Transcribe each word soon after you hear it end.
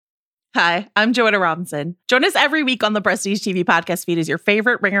Hi, I'm Joanna Robinson. Join us every week on the Prestige TV podcast feed as your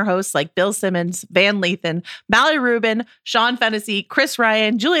favorite Ringer hosts like Bill Simmons, Van Lathan, Mallory Rubin, Sean Fennessy, Chris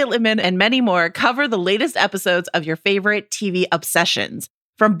Ryan, Juliet Littman, and many more cover the latest episodes of your favorite TV obsessions.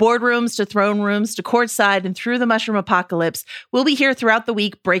 From boardrooms to throne rooms to courtside and through the mushroom apocalypse, we'll be here throughout the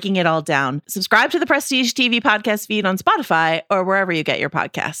week breaking it all down. Subscribe to the Prestige TV podcast feed on Spotify or wherever you get your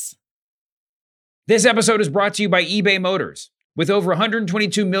podcasts. This episode is brought to you by eBay Motors. With over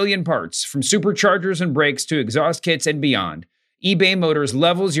 122 million parts, from superchargers and brakes to exhaust kits and beyond, eBay Motors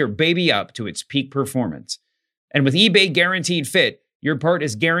levels your baby up to its peak performance. And with eBay Guaranteed Fit, your part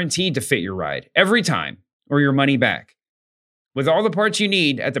is guaranteed to fit your ride every time or your money back. With all the parts you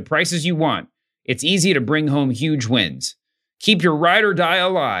need at the prices you want, it's easy to bring home huge wins. Keep your ride or die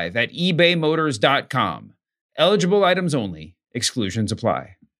alive at ebaymotors.com. Eligible items only. Exclusions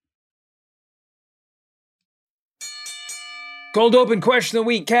apply. Cold open question of the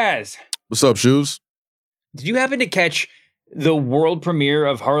week, Kaz. What's up, Shoes? Did you happen to catch the world premiere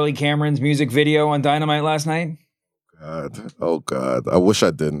of Harley Cameron's music video on Dynamite last night? Oh, God. I wish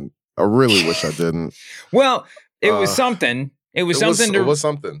I didn't. I really wish I didn't. Well, it was something. It was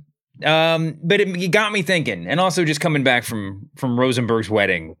something. But it got me thinking. And also just coming back from Rosenberg's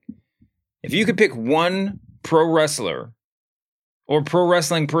wedding. If you could pick one pro wrestler or pro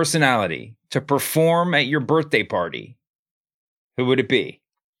wrestling personality to perform at your birthday party, who would it be?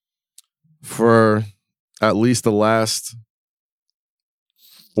 For at least the last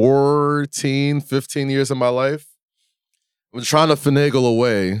 14, 15 years of my life, I'm trying to finagle a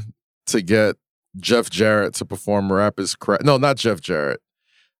way to get Jeff Jarrett to perform Rap is Crap. No, not Jeff Jarrett.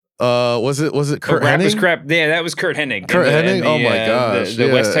 Was it Kurt Hennig? Rap is Crap. Yeah, that was Kurt Hennig. Kurt Hennig? Oh my gosh.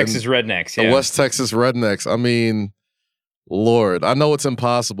 The West Texas Rednecks. Yeah. The West Texas Rednecks. I mean, Lord, I know it's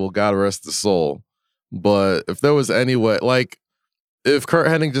impossible. God rest his soul. But if there was any way, like, if Kurt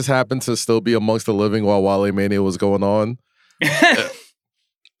Hennig just happened to still be amongst the living while Wale Mania was going on,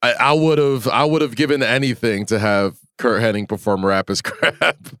 I would have given anything to have Kurt Hennig perform Rap is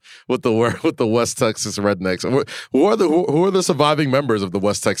Crap with the West Texas Rednecks. Who are the surviving members of the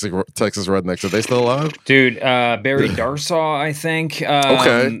West Texas Rednecks? Are they still alive? Dude, Barry Darsaw, I think.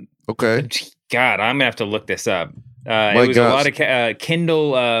 Okay. God, I'm gonna have to look this up. It was a lot of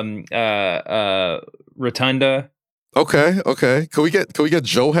Kendall Rotunda. Okay. Can we get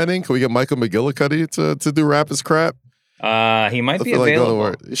Joe Hennig? Can we get Michael McGillicuddy to do Rap is Crap? He might be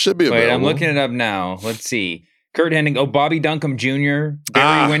available. He should be available. Wait, I'm looking it up now. Let's see. Kurt Hennig. Bobby Duncombe Jr.,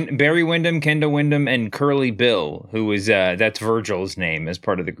 Barry Windham, Kendall Windham, and Curly Bill, who was that's Virgil's name as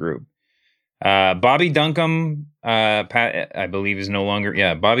part of the group. Bobby Duncombe, I believe, is no longer.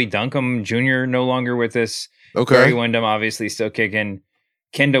 Yeah, Bobby Duncombe Jr. no longer with us. Okay. Barry Windham obviously still kicking.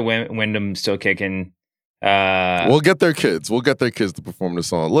 Kendall Windham still kicking. We'll get their kids to perform the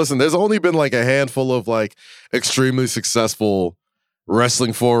song. Listen, there's only been like a handful of like extremely successful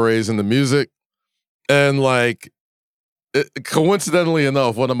wrestling forays in the music, and like coincidentally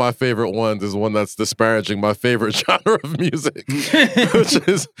enough, one of my favorite ones is one that's disparaging my favorite genre of music,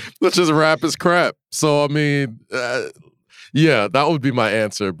 which is Rap is Crap. So I mean, yeah, that would be my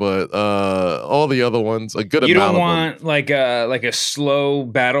answer. But all the other ones, a good amount. You don't want like a slow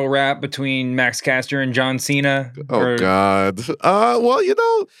battle rap between Max Caster and John Cena? Oh God. Well,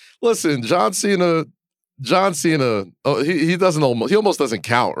 listen, John Cena. Oh, he almost doesn't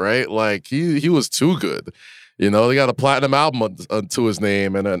count, right? Like he was too good. They got a platinum album to his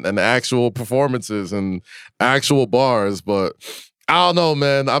name and actual performances and actual bars, but. I don't know,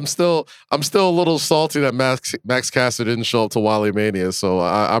 man. I'm still a little salty that Max Caster didn't show up to Wale Mania, so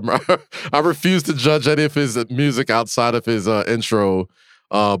I refuse to judge any of his music outside of his intro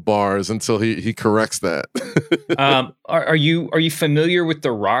bars until he corrects that. Are you familiar with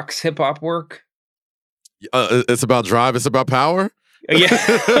The Rock's hip hop work? It's about drive. It's about power. Yeah.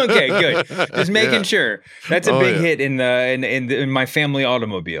 Okay. Good. Just making sure. That's a big hit in my family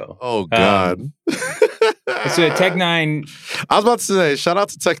automobile. Oh God. So Tech Nine. I was about to say, shout out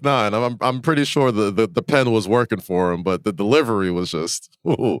to Tech Nine. I'm pretty sure the pen was working for him, but the delivery was just.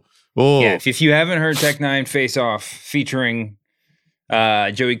 Ooh. Yeah. If you haven't heard Tech Nine Face Off featuring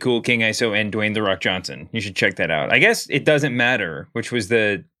Joey Cool, King ISO, and Dwayne The Rock Johnson, you should check that out. I guess It Doesn't Matter, which was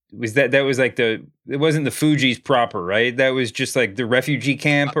it wasn't the Fugees proper, right? That was just like the refugee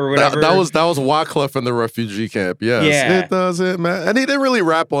camp or whatever. That was Wyclef in the refugee camp. Yes. Yeah. It doesn't matter. And he didn't really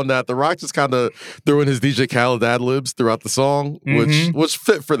rap on that. The Rock just kind of threw in his DJ Khaled ad-libs throughout the song, which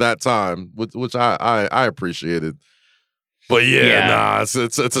fit for that time, which I appreciated. But it's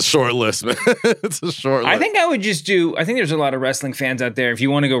a short list, man. It's a short list. I think there's a lot of wrestling fans out there. If you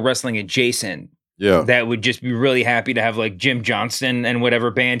want to go wrestling adjacent, that would just be really happy to have like Jim Johnston and whatever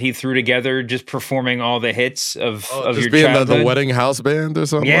band he threw together just performing all the hits of just your being childhood. the wedding house band or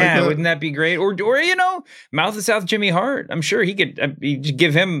something. Yeah, like that? wouldn't that be great? Or Mouth of South Jimmy Hart. I'm sure he could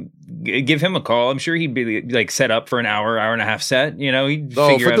give him a call. I'm sure he'd be like set up for an hour and a half set. He'd No,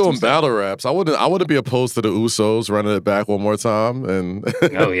 figure for out doing some battle raps, I wouldn't be opposed to the Usos running it back one more time. And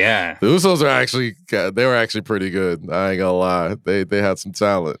Oh yeah, the Usos were actually pretty good. I ain't gonna lie, they had some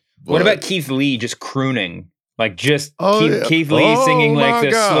talent. What But- about Keith Lee just crooning? Like just yeah. Keith Lee Oh, singing like my the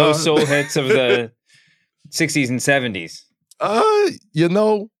God. slow soul hits of the 60s and 70s. I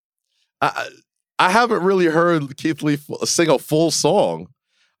haven't really heard Keith Lee sing a full song.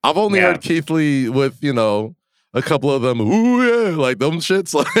 I've only heard Keith Lee with, a couple of them, ooh yeah, like them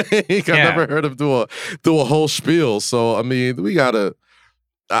shits. Like I've never heard him do a whole spiel. So I mean,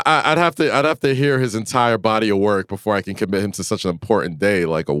 I'd have to hear his entire body of work before I can commit him to such an important day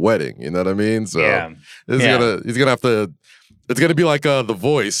like a wedding. You know what I mean? So he's gonna have to. It's gonna be like The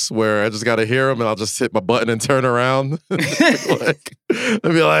Voice, where I just gotta hear him and I'll just hit my button and turn around. I'd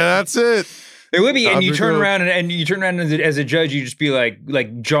be like, that's it. It would be, and you turn good. around and you turn around as a judge, you just be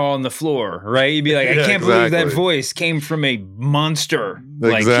like jaw on the floor, right? You'd be like, I can't believe that voice came from a monster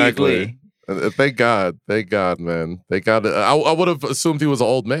like Keith Lee. Thank God, man. Thank God. I would have assumed he was an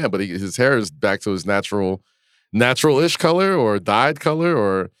old man, but his hair is back to his natural-ish color or dyed color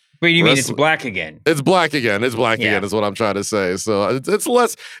or. Wait, you mean it's black again? It's black again. It's black again is what I'm trying to say. So it's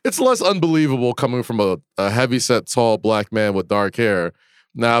less unbelievable coming from a heavy-set, tall black man with dark hair.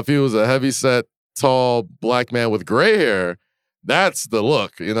 Now, if he was a heavy-set, tall black man with gray hair, that's the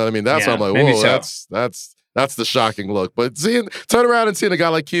look. You know what I mean? That's what I'm like, whoa, that's the shocking look. But turn around and seeing a guy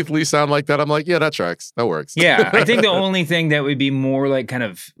like Keith Lee sound like that, I'm like, yeah, that tracks. That works. Yeah, I think the only thing that would be more like kind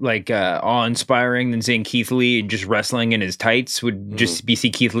of like awe-inspiring than seeing Keith Lee just wrestling in his tights would just be see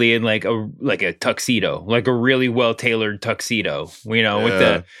Keith Lee in like a tuxedo, like a really well-tailored tuxedo,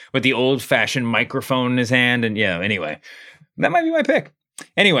 with the old-fashioned microphone in his hand. And anyway, that might be my pick.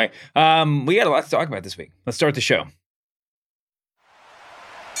 Anyway, we got a lot to talk about this week. Let's start the show.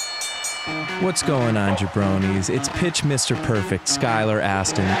 What's going on, jabronis? It's Pitch Mr. Perfect, Skylar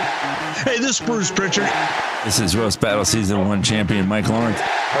Aston. Hey, this is Bruce Pritchard. This is Roast Battle Season 1 champion Mike Lawrence.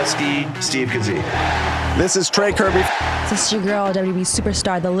 Husky Steve Kazee. This is Trey Kirby. This is your girl, WWE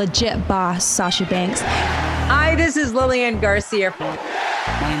superstar, the legit boss, Sasha Banks. Hi, this is Lillian Garcia.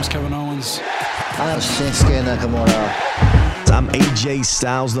 My name's Kevin Owens. I'm Shinsuke Nakamura. I'm AJ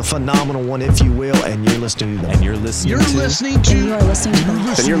Styles, the phenomenal one, if you will, and you're listening to You are listening to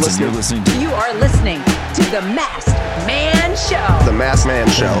The Masked Man Show. The Masked Man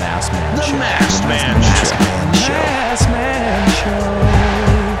Show. The Masked Man Show. Masked Man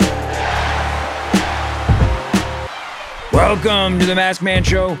Show. Welcome to the Masked Man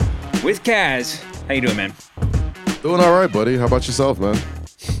Show with Kaz. How you doing, man? Doing all right, buddy. How about yourself, man?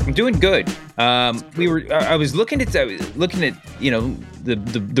 I'm doing good. I was looking at the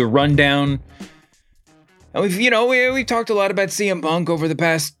rundown. We've talked a lot about CM Punk over the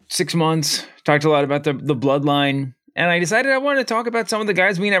past 6 months. Talked a lot about the bloodline, and I decided I wanted to talk about some of the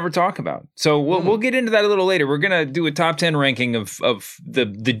guys we never talk about. So we'll get into that a little later. We're gonna do a top 10 ranking of the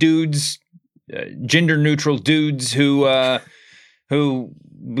dudes, gender neutral dudes who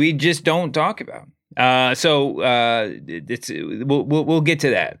we just don't talk about. We'll get to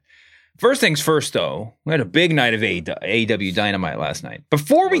that. First things first, though, we had a big night of AEW Dynamite last night.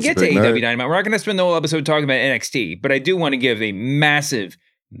 Before we get to AEW Dynamite, we're not going to spend the whole episode talking about NXT, but I do want to give a massive,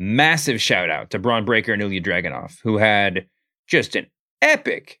 massive shout out to Braun Breaker and Ilya Dragunov, who had just an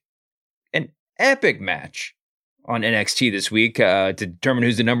epic match on NXT this week to determine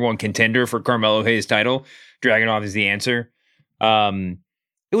who's the number one contender for Carmelo Hayes' title. Dragunov is the answer. It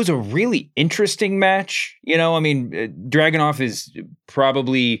was a really interesting match. Dragunov is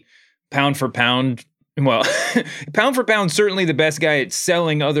probably pound for pound, certainly the best guy at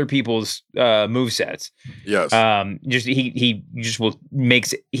selling other people's movesets. Yes.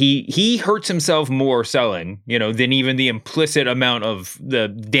 He hurts himself more selling, than even the implicit amount of the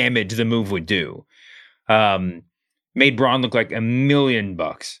damage the move would do. Made Braun look like $1 million.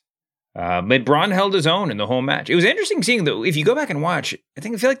 But Braun held his own in the whole match. It was interesting seeing, though, if you go back and watch, I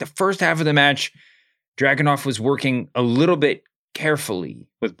feel like the first half of the match, Dragunov was working a little bit carefully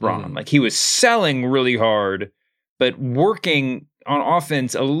with Braun. Like he was selling really hard, but working on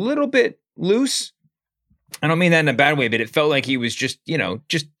offense a little bit loose. I don't mean that in a bad way, but it felt like he was just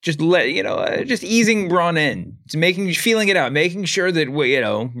easing Braun in, feeling it out, making sure that,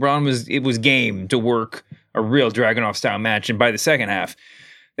 Braun was game to work a real Dragunov style match. And by the second half,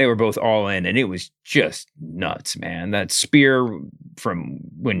 They were both all in, and it was just nuts, man. That spear from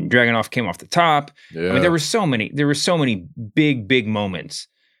when Dragunov came off the top. Yeah. I mean, there were so many big moments.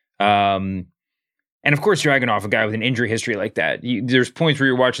 And of course, Dragunov, a guy with an injury history like that, there's points where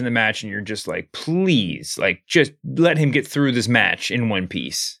you're watching the match and you're just like, please, like, just let him get through this match in one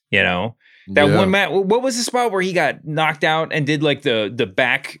piece, you know? That one match, what was the spot where he got knocked out and did like the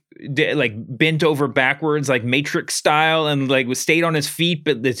back, like bent over backwards, like Matrix style, and like was stayed on his feet,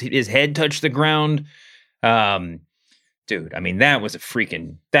 but his head touched the ground? Dude, I mean, that was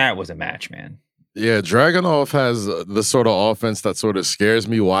a match, man. Yeah, Dragunov has the sort of offense that sort of scares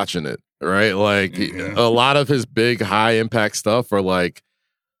me watching it, right? Like a lot of his big high impact stuff are like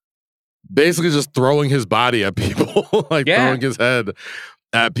basically just throwing his body at people, like throwing his head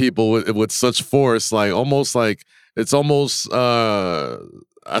at people with such force, like almost like it's almost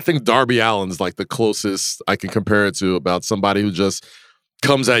I think Darby Allin's like the closest I can compare it to about somebody who just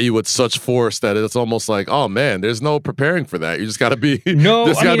comes at you with such force that it's almost like, oh man, there's no preparing for that. You just got to be be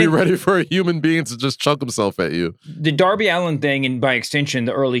ready for a human being to just chuck himself at you. The Darby Allin thing, and by extension,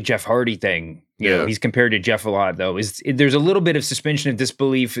 the early Jeff Hardy thing, you know, he's compared to Jeff a lot, though, there's a little bit of suspension of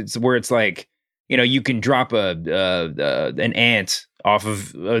disbelief. It's where it's like, you know, you can drop an ant off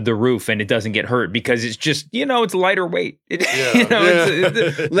of the roof and it doesn't get hurt because it's just, you know, it's lighter weight. It's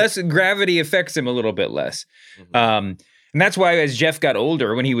less gravity affects him a little bit less. And that's why as Jeff got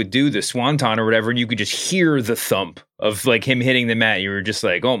older, when he would do the swanton or whatever, and you could just hear the thump of like him hitting the mat, you were just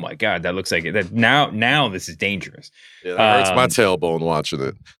like, oh my God, that looks like it. That now this is dangerous. Yeah, that hurts my tailbone watching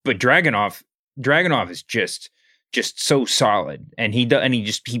it. But Dragunov is just so solid. And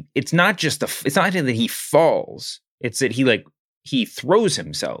it's not that he falls. It's that he throws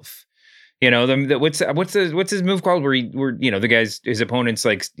himself. You know, what's his move called where you know, his opponent's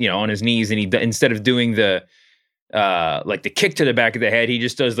like, you know, on his knees, and he instead of doing the like the kick to the back of the head, he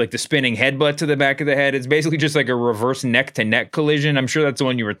just does like the spinning headbutt to the back of the head. It's basically just like a reverse neck to neck collision. I'm sure that's the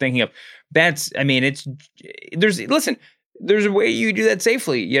one you were thinking of. There's a way you do that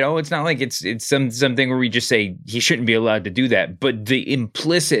safely. You know, it's not like it's something where we just say he shouldn't be allowed to do that. But the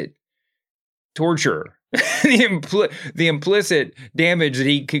implicit torture, the implicit damage that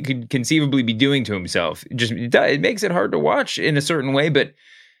he could conceivably be doing to himself, it makes it hard to watch in a certain way. But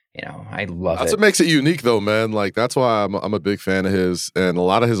you know, I love it. That's what makes it unique, though, man. Like, that's why I'm a big fan of his. And a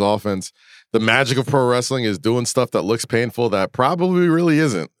lot of his offense, the magic of pro wrestling is doing stuff that looks painful that probably really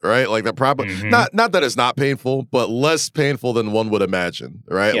isn't, right? Like, that probably, not that it's not painful, but less painful than one would imagine,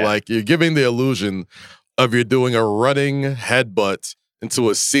 right? Yeah. Like, you're giving the illusion of you're doing a running headbutt into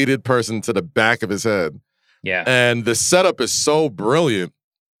a seated person to the back of his head. Yeah. And the setup is so brilliant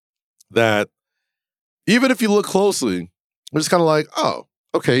that even if you look closely, we're just kind of like, oh,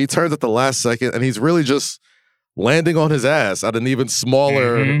 okay, he turns at the last second, and he's really just landing on his ass at an even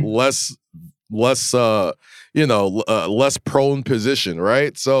smaller, less prone position,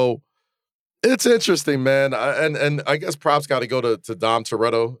 right? So it's interesting, man. And I guess props got to go to Dom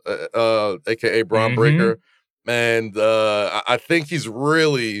Toretto, aka Braun Breaker, and I think he's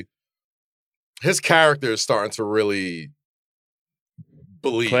really, his character is starting to really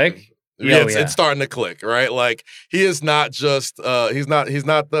believe. Click? It's starting to click, right? Like, he is not just he's not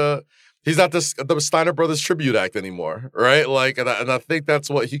the Steiner Brothers tribute act anymore, right? Like, and I think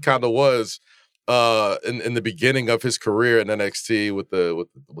that's what he kind of was in the beginning of his career in NXT with the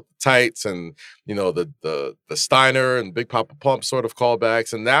tights and, you know, the Steiner and Big Papa Pump sort of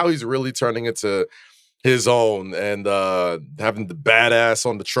callbacks, and now he's really turning into his own and having the badass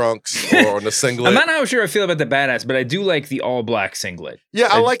on the trunks or on the singlet. I'm not how sure I feel about the badass, but I do like the all black singlet. Yeah,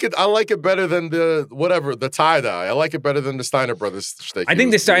 I like it. I like it better than the tie-dye. I like it better than the Steiner Brothers shtick. I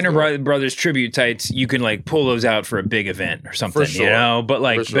think the Steiner Brothers tribute tights, you can like pull those out for a big event or something, you know? But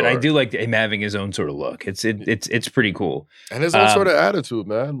but I do like him having his own sort of look. It's pretty cool. And his own sort of attitude,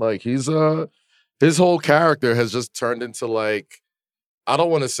 man. Like, he's his whole character has just turned into, like, I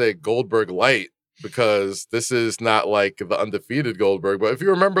don't want to say Goldberg light, because this is not like the undefeated Goldberg. But if you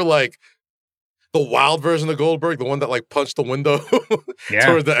remember, like, the wild version of Goldberg, the one that like punched the window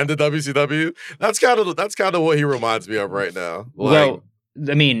towards the end of WCW, that's kind of what he reminds me of right now. Like, well,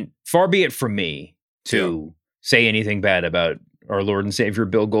 I mean, far be it from me to say anything bad about our Lord and Savior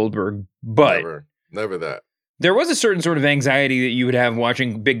Bill Goldberg, but never that. There was a certain sort of anxiety that you would have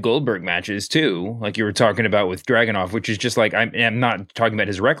watching big Goldberg matches too, like you were talking about with Dragunov, which is just like, I'm not talking about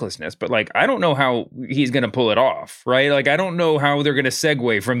his recklessness, but like, I don't know how he's going to pull it off, right? Like, I don't know how they're going to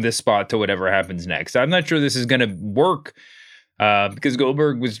segue from this spot to whatever happens next. I'm not sure this is going to work because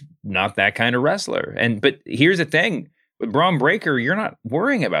Goldberg was not that kind of wrestler. But here's the thing, with Braun Breaker, you're not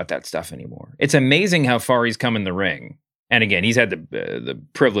worrying about that stuff anymore. It's amazing how far he's come in the ring. And again, he's had the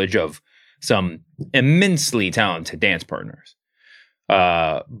privilege of some immensely talented dance partners.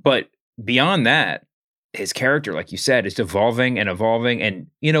 But beyond that, his character, like you said, is evolving and evolving. And,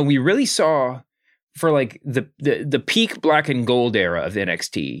 we really saw for like the peak black and gold era of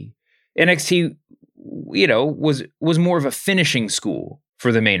NXT, was more of a finishing school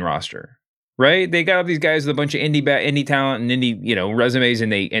for the main roster, right? They got up these guys with a bunch of indie talent and indie, resumes,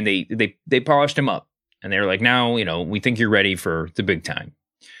 and they polished them up. And they were like, now, we think you're ready for the big time.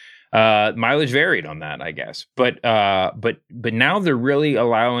 Mileage varied on that, I guess. But now they're really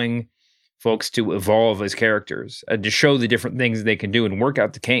allowing folks to evolve as characters, to show the different things they can do and work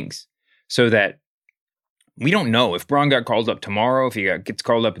out the kinks, so that we don't know if Braun got called up tomorrow, if he gets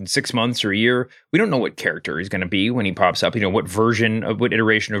called up in 6 months or a year. We don't know what character he's going to be when he pops up, what what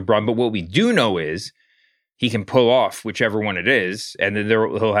iteration of Braun. But what we do know is he can pull off whichever one it is, and then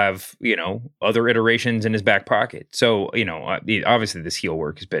he'll have, other iterations in his back pocket. So, obviously this heel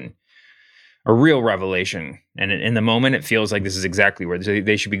work has been a real revelation. And in the moment, it feels like this is exactly where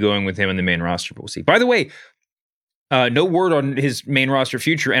they should be going with him in the main roster. We'll see. By the way, no word on his main roster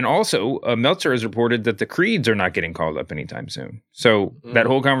future. And also, Meltzer has reported that the Creeds are not getting called up anytime soon. So that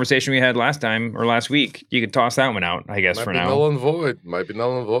whole conversation we had last week, you could toss that one out, I guess, for now. Might be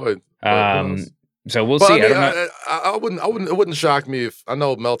null and void. So we'll see. It wouldn't shock me if, I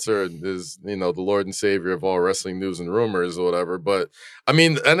know Meltzer is, the Lord and Savior of all wrestling news and rumors or whatever, but I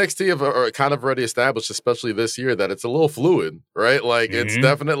mean, NXT are kind of already established, especially this year, that it's a little fluid, right? Like it's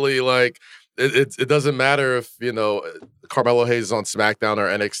definitely like, it doesn't matter if, Carmelo Hayes is on SmackDown or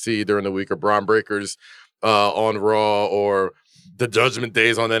NXT during the week, or Braun Breaker's on Raw, or the Judgment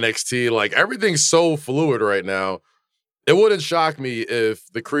Day's on NXT. Like everything's so fluid right now. It wouldn't shock me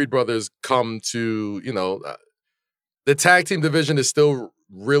if the Creed brothers come to, the tag team division is still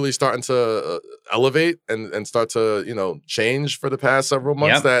really starting to elevate and start to, change for the past several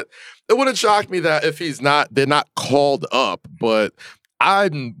months. Yep. That it wouldn't shock me that if they're not called up, but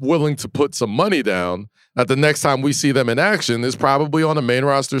I'm willing to put some money down that the next time we see them in action is probably on a main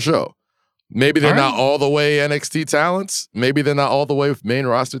roster show. Maybe they're not all the way NXT talents. Maybe they're not all the way main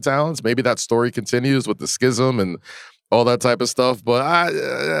roster talents. Maybe that story continues with the schism and all that type of stuff. But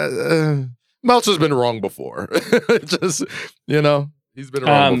Meltzer's been wrong before. Just, he's been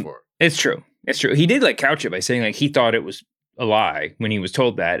wrong before. It's true. He did couch it by saying he thought it was a lie when he was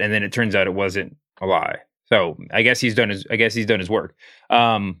told that, and then it turns out it wasn't a lie. So I guess he's done his work.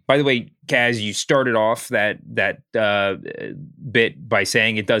 By the way, Kaz, you started off that bit by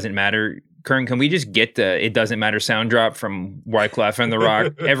saying it doesn't matter. Kern, can we just get the "It Doesn't Matter" sound drop from Wyclef and The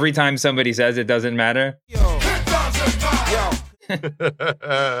Rock every time somebody says it doesn't matter?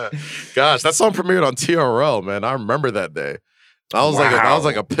 Gosh, that song premiered on TRL, man. I remember that day. That was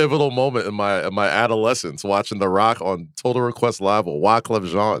like a pivotal moment in my adolescence, watching The Rock on Total Request Live with Wyclef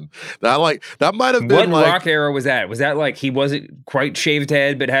Jean. That might have been what Rock era was that? Was that he wasn't quite shaved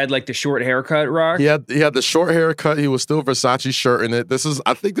head, but had the short haircut? Rock. He had the short haircut. He was still Versace shirt in it.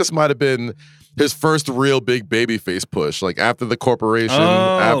 I think this might have been his first real big babyface push, after the corporation.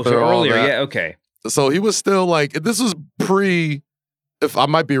 After all earlier, that. yeah, okay. So he was still this was pre. If I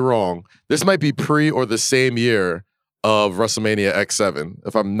might be wrong, this might be pre or the same year of WrestleMania X7,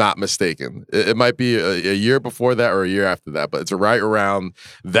 if I'm not mistaken. It might be a year before that or a year after that, but it's right around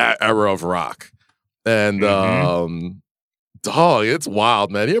that era of Rock. And it's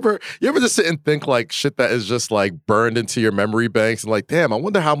wild, man. You ever just sit and think shit that is just burned into your memory banks and damn, I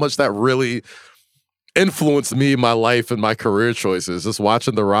wonder how much that really influenced me, my life, and my career choices. Just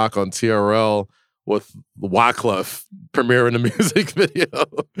watching The Rock on TRL with Wyclef premiering the music video.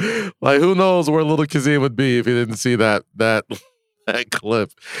 Who knows where Little Kazim would be if he didn't see that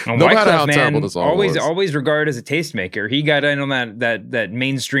clip. And no Wyclef, matter how terrible this all was. Always regarded as a tastemaker. He got in on that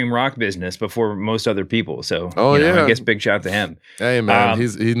mainstream rock business before most other people. So I guess big shout to him. Hey man,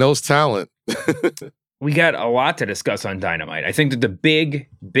 he knows talent. We got a lot to discuss on Dynamite. I think that the big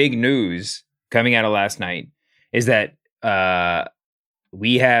news coming out of last night is that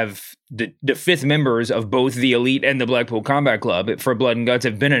we have the fifth members of both the Elite and the Blackpool Combat Club for Blood and Guts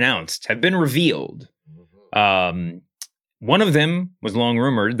have been revealed. One of them was long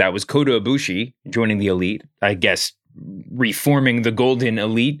rumored. That was Kota Ibushi joining the Elite, I guess, reforming the Golden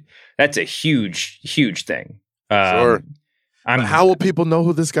Elite. That's a huge, huge thing. Sure. How will people know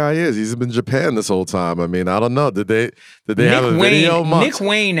who this guy is? He's been in Japan this whole time. I mean, I don't know. Did they have a video? Nick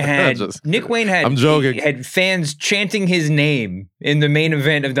Wayne had I'm joking. Had fans chanting his name in the main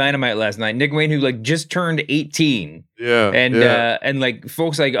event of Dynamite last night. Nick Wayne, who just turned 18. Yeah. And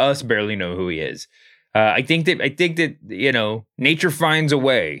folks like us barely know who he is. I think that nature finds a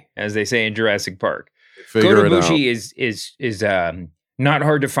way, as they say in Jurassic Park. Figure it out. Kota Ibushi is not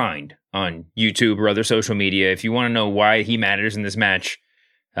hard to find on YouTube or other social media. If you want to know why he matters in this match,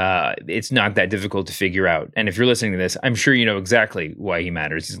 it's not that difficult to figure out. And if you're listening to this, I'm sure you know exactly why he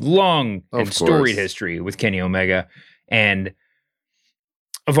matters. His long and storied history with Kenny Omega. And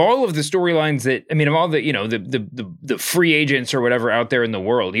of all of the storylines of all the, the free agents or whatever out there in the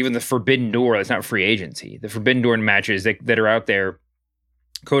world, even the Forbidden Door, that's not free agency, the Forbidden Door matches that are out there,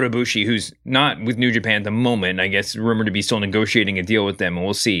 Kota Ibushi, who's not with New Japan at the moment, I guess rumored to be still negotiating a deal with them, and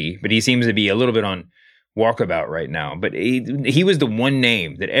we'll see. But he seems to be a little bit on walkabout right now. But he was the one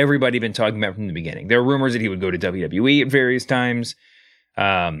name that everybody had been talking about from the beginning. There are rumors that he would go to WWE at various times.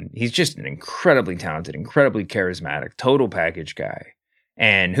 He's just an incredibly talented, incredibly charismatic, total package guy.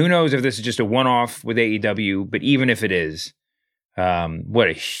 And who knows if this is just a one-off with AEW, but even if it is, what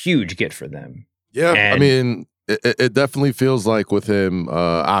a huge get for them. Yeah, I mean, it definitely feels like with him.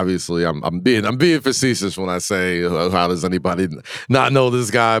 Obviously, I'm being facetious when I say how does anybody not know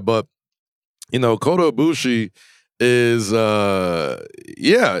this guy, but Kota Ibushi is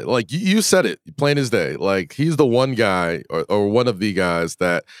like you said it plain as day. Like he's the one guy or one of the guys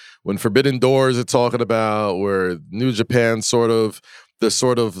that when Forbidden Doors are talking about, where New Japan the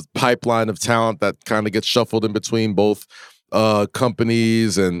sort of pipeline of talent that kind of gets shuffled in between both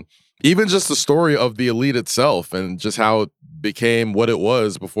companies, and even just the story of the Elite itself and just how it became what it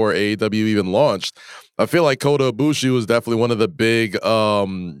was before AEW even launched. I feel like Kota Ibushi was definitely one of the big,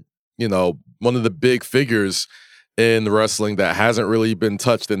 one of the big figures in wrestling that hasn't really been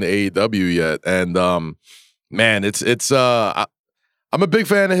touched in the AEW yet. And man, I'm a big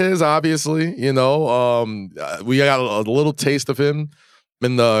fan of his, obviously. We got a little taste of him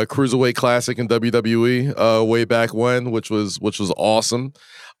in the Cruiserweight Classic in WWE way back when, which was awesome.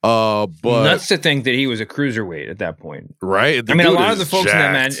 But nuts to think that he was a cruiserweight at that point, right? A lot of the folks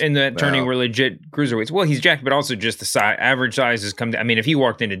in that turning were legit cruiserweights. Well, he's jacked, but also just the average size has come down. I mean, if he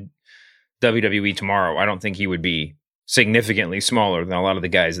walked into WWE tomorrow, I don't think he would be significantly smaller than a lot of the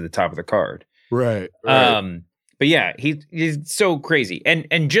guys at the top of the card. Right. But yeah, he's so crazy,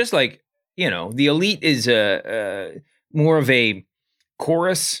 and just like the Elite is more of a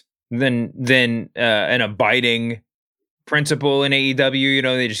chorus than an abiding principle in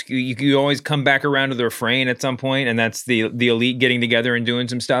AEW. You always come back around to the refrain at some point, and that's the Elite getting together and doing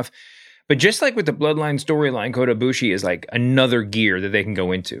some stuff. But just like with the Bloodline storyline, Kota Ibushi is like another gear that they can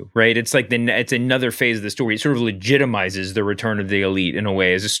go into, right? It's like it's another phase of the story. It sort of legitimizes the return of the Elite in a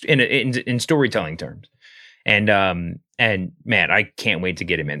way, in storytelling terms. And man, I can't wait to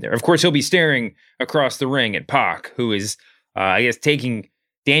get him in there. Of course, he'll be staring across the ring at Pac, who is, I guess, taking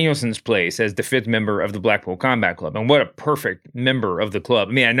Danielson's place as the 5th member of the Blackpool Combat Club. And what a perfect member of the club.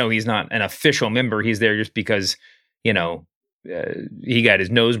 I mean, I know he's not an official member. He's there just because, he got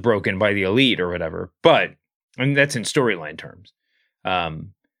his nose broken by the Elite or whatever. But that's in storyline terms.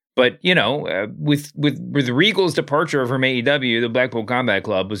 But with Regal's departure from AEW, the Blackpool Combat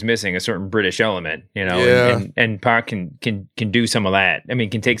Club was missing a certain British element, and Pac can do some of that. I mean,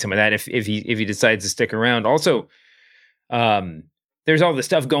 can take some of that if he decides to stick around. Also, there's all the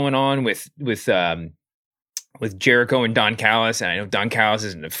stuff going on with Jericho and Don Callis, and I know Don Callis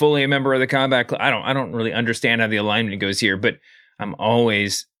isn't fully a member of the Combat Club. I don't really understand how the alignment goes here, but I'm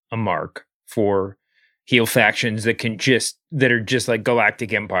always a mark for heel factions that are just like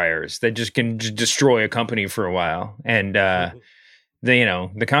galactic empires that just can destroy a company for a while. And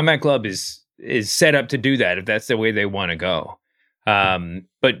the Combat Club is set up to do that if that's the way they want to go.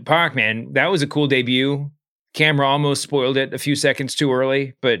 But Pac, man, that was a cool debut. Camera almost spoiled it a few seconds too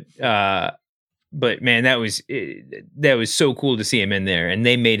early, but man, that was so cool to see him in there, and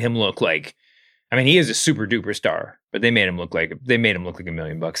they made him look like, I mean, he is a super duper star, but they made him look like $1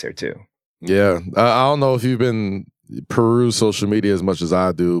 million there too. Yeah, I don't know if you've been peruse social media as much as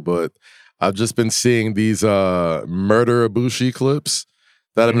I do, but I've just been seeing these Murder Ibushi clips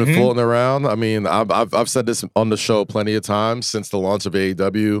that have been floating around. I mean, I've said this on the show plenty of times since the launch of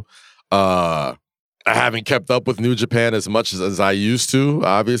AEW. I haven't kept up with New Japan as much as I used to,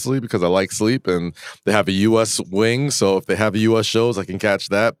 obviously, because I like sleep, and they have a U.S. wing. So if they have U.S. shows, I can catch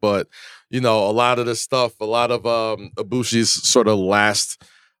that. But, a lot of this stuff, a lot of Ibushi's sort of last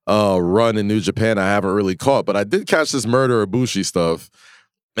run in New Japan, I haven't really caught. But I did catch this Murder Ibushi stuff.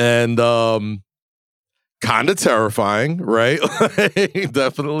 And kind of terrifying, right?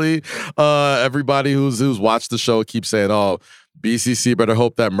 Definitely. Everybody who's watched the show keeps saying, oh, BCC better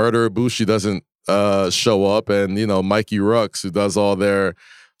hope that Murder Ibushi doesn't show up. And Mikey Rux, who does all their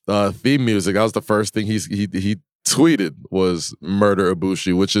theme music, that was the first thing he tweeted was Murder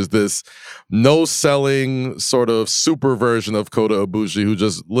Ibushi, which is this no-selling sort of super version of Kota Ibushi who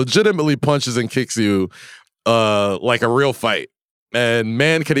just legitimately punches and kicks you like a real fight. And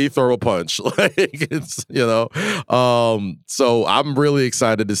man, can he throw a punch. Like, it's, you know. So I'm really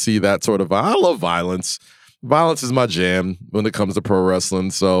excited to see that sort of. I love violence. Violence is my jam when it comes to pro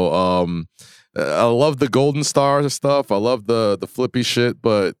wrestling. So I love the Golden Star stuff. I love the flippy shit.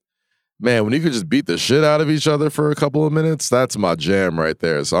 But man, when you could just beat the shit out of each other for a couple of minutes, that's my jam right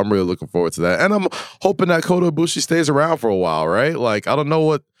there. So I'm really looking forward to that. And I'm hoping that Kota Ibushi stays around for a while, right? Like, I don't know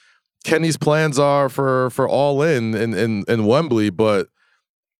what Kenny's plans are for All In Wembley, but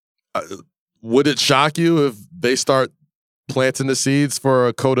would it shock you if they start planting the seeds for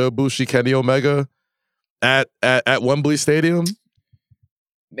a Kota Ibushi Kenny Omega at Wembley Stadium?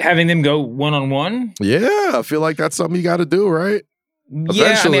 Having them go one-on-one? Yeah, I feel like that's something you got to do, right?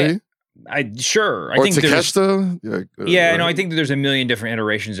 Eventually. Yeah, I think Takeshita. No, I think that there's a million different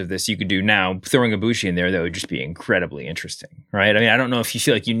iterations of this you could do now. Throwing Ibushi in there, that would just be incredibly interesting, right? I mean, I don't know if you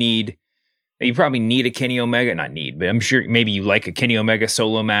feel like you probably need a Kenny Omega, not need, but I'm sure maybe you like a Kenny Omega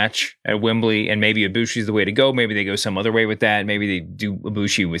solo match at Wembley, and maybe Ibushi's the way to go. Maybe they go some other way with that. Maybe they do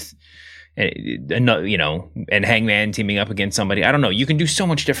Ibushi with another, and Hangman teaming up against somebody. I don't know. You can do so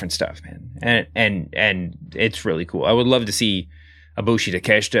much different stuff, man, and it's really cool. I would love to see Ibushi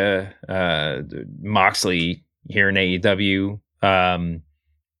Takeshita, Moxley here in AEW.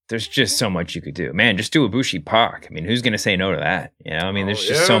 There's just so much you could do. Man, just do Ibushi Pac. I mean, who's going to say no to that? There's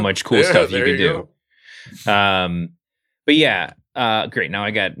just so much cool stuff you could do. But yeah, great. Now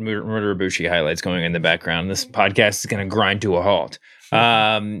I got Murder Ibushi highlights going in the background. This podcast is going to grind to a halt.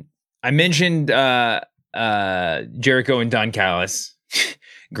 I mentioned Jericho and Don Callis.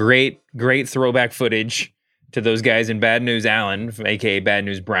 Great throwback footage to those guys in Bad News Allen, aka Bad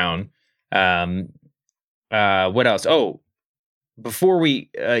News Brown. What else? Oh, before we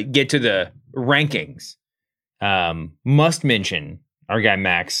get to the rankings, must mention our guy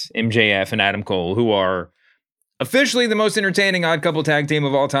Max, MJF, and Adam Cole, who are officially the most entertaining Odd Couple tag team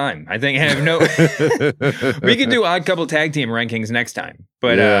of all time. I think we could do Odd Couple tag team rankings next time,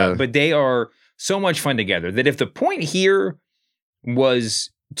 but they are so much fun together that if the point here was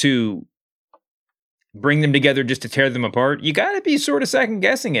to bring them together just to tear them apart, you got to be sort of second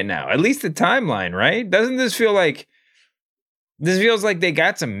guessing it now. At least the timeline, right? Doesn't this feel like they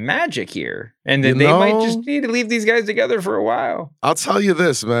got some magic here, and that they might just need to leave these guys together for a while? I'll tell you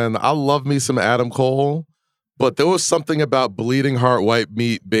this, man. I love me some Adam Cole, but there was something about bleeding heart, white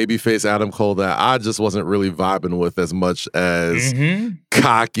meat, babyface Adam Cole that I just wasn't really vibing with as much as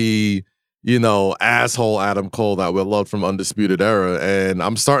cocky, asshole Adam Cole that we loved from Undisputed Era. And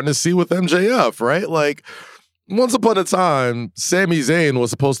I'm starting to see with MJF, right? Like, once upon a time, Sami Zayn was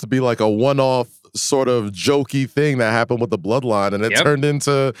supposed to be like a one-off sort of jokey thing that happened with the Bloodline, and it turned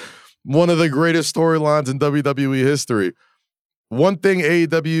into one of the greatest storylines in WWE history. One thing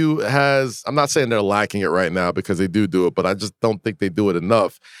AEW has, I'm not saying they're lacking it right now because they do it, but I just don't think they do it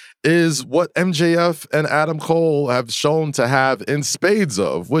enough, is what MJF and Adam Cole have shown to have in spades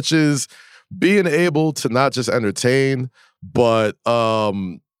of, which is being able to not just entertain, but,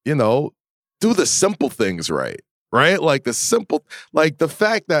 do the simple things right? Like the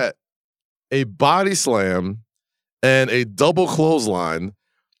fact that a body slam and a double clothesline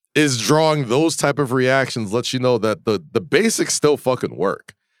is drawing those type of reactions lets you know that the basics still fucking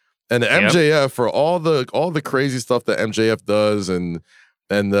work. And MJF, for all the crazy stuff that MJF does and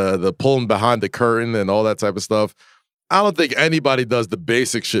the pulling behind the curtain and all that type of stuff, I don't think anybody does the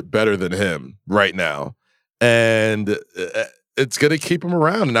basic shit better than him right now. And it's going to keep him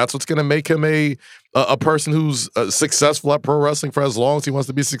around, and that's what's going to make him a person who's successful at pro wrestling for as long as he wants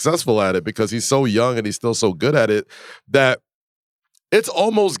to be successful at it, because he's so young and he's still so good at it that it's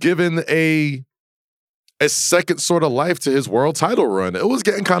almost given a second sort of life to his world title run. It was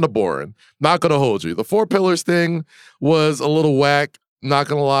getting kind of boring. Not going to hold you. The 4 Pillars thing was a little whack, not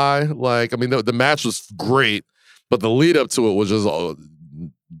going to lie. Like, I mean, the match was great, but the lead up to it was just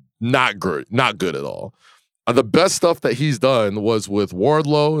not good at all. The best stuff that he's done was with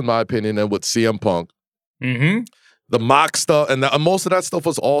Wardlow, in my opinion, and with CM Punk. Mm-hmm. The mock stuff, and most of that stuff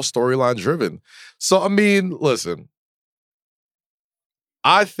was all storyline driven. So, I mean, listen,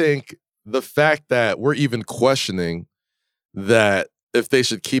 I think the fact that we're even questioning that if they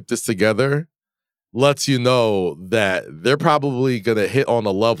should keep this together lets you know that they're probably going to hit on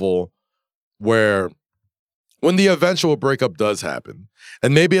a level where when the eventual breakup does happen,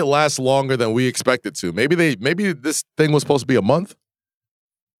 and maybe it lasts longer than we expect it to. Maybe this thing was supposed to be a month.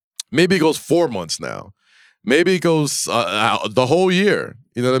 Maybe it goes 4 months now. Maybe it goes the whole year.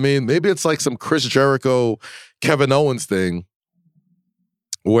 You know what I mean? Maybe it's like some Chris Jericho, Kevin Owens thing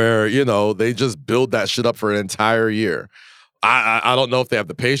where, you know, they just build that shit up for an entire year. I don't know if they have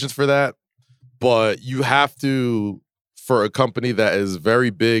the patience for that, but you have to, for a company that is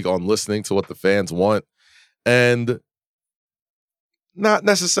very big on listening to what the fans want and not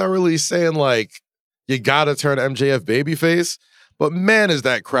necessarily saying like you gotta turn MJF babyface, but man, is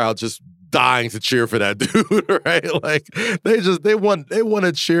that crowd just dying to cheer for that dude, right? Like they want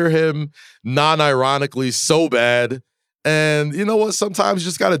to cheer him non-ironically so bad. And you know what? Sometimes you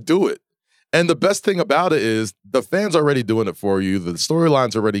just gotta do it. And the best thing about it is the fans are already doing it for you. The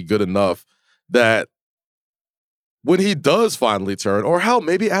storyline's already good enough that when he does finally turn, or hell,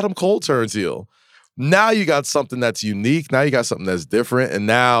 maybe Adam Cole turns heel, now you got something that's unique. Now you got something that's different. And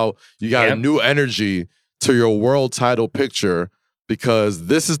now you got a new energy to your world title picture because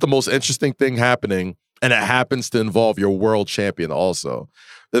this is the most interesting thing happening. And it happens to involve your world champion also.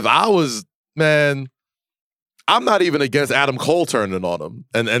 If I was, man, I'm not even against Adam Cole turning on him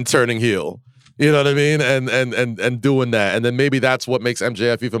and turning heel. You know what I mean? And doing that. And then maybe that's what makes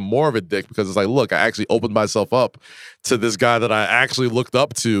MJF even more of a dick because it's like, look, I actually opened myself up to this guy that I actually looked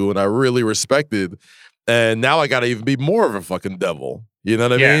up to and I really respected. And now I got to even be more of a fucking devil. You know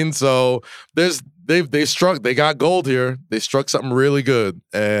what I mean? So they got gold here. They struck something really good.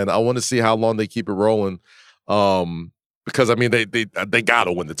 And I want to see how long they keep it rolling. Because I mean, they got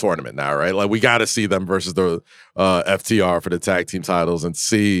to win the tournament now, right? Like we got to see them versus the FTR for the tag team titles and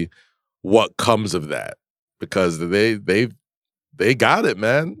see what comes of that because they got it,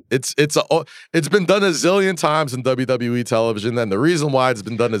 man. It's been done a zillion times in WWE television, and the reason why it's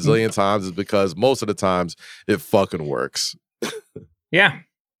been done a zillion times is because most of the times it fucking works. Yeah,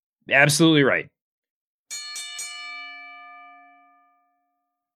 absolutely right.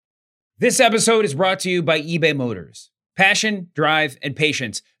 This episode is brought to you by eBay Motors. Passion, drive, and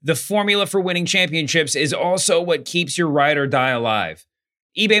patience. The formula for winning championships is also what keeps your ride or die alive.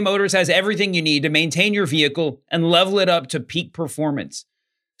 eBay Motors has everything you need to maintain your vehicle and level it up to peak performance.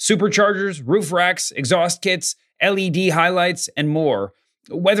 Superchargers, roof racks, exhaust kits, LED highlights, and more.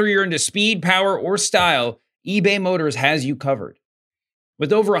 Whether you're into speed, power, or style, eBay Motors has you covered.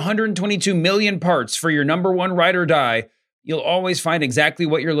 With over 122 million parts for your number one ride or die, you'll always find exactly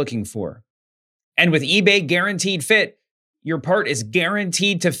what you're looking for. And with eBay Guaranteed Fit, your part is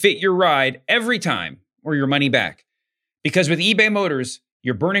guaranteed to fit your ride every time or your money back. Because with eBay Motors,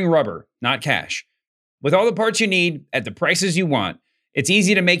 you're burning rubber, not cash. With all the parts you need at the prices you want, it's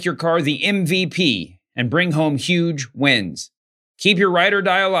easy to make your car the MVP and bring home huge wins. Keep your ride or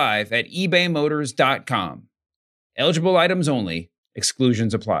die alive at ebaymotors.com. Eligible items only.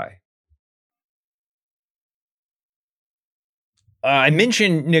 Exclusions apply. I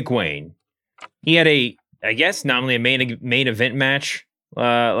mentioned Nick Wayne. He had I guess, nominally a main event match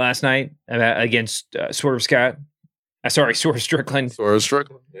last night against Swerve Strickland. Swerve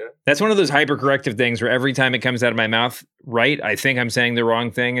Strickland, yeah. That's one of those hypercorrective things where every time it comes out of my mouth right, I think I'm saying the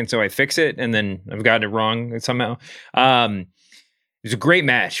wrong thing, and so I fix it, and then I've gotten it wrong somehow. It was a great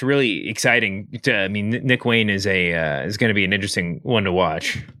match, really exciting. Nick Wayne is going to be an interesting one to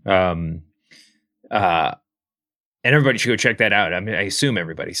watch. And everybody should go check that out. I mean, I assume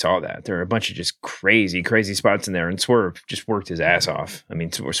everybody saw that. There are a bunch of just crazy, crazy spots in there, and Swerve just worked his ass off. I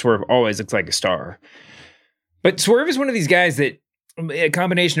mean, Swerve always looks like a star. But Swerve is one of these guys that a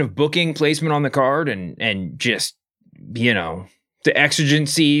combination of booking, placement on the card, and just, you know, the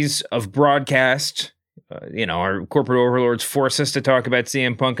exigencies of broadcast. Our corporate overlords force us to talk about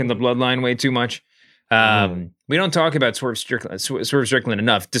CM Punk and the Bloodline way too much. We don't talk about Swerve Strickland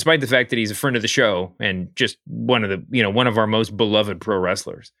enough, despite the fact that he's a friend of the show and just one of our most beloved pro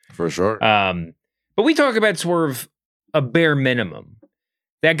wrestlers. For sure. But we talk about Swerve a bare minimum.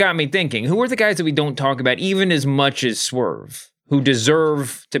 That got me thinking, who are the guys that we don't talk about even as much as Swerve, who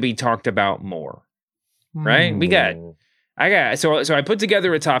deserve to be talked about more? Right? So I put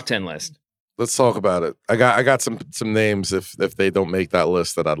together a top 10 list. Let's talk about it. I got some names if they don't make that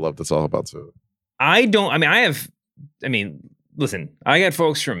list that I'd love to talk about too. Listen, I got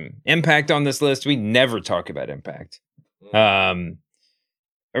folks from Impact on this list. We never talk about Impact.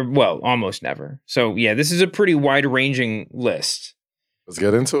 Almost never. So yeah, this is a pretty wide-ranging list. Let's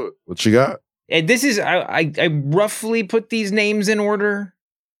get into it. What you got? And this is, I roughly put these names in order.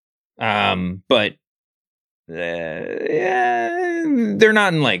 But they're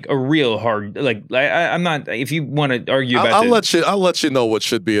not in like a real hard, like I'm not, if you want to argue about I'll let you know what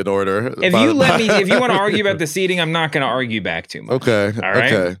should be in order. If you want to argue about the seating, I'm not going to argue back too much. Okay. All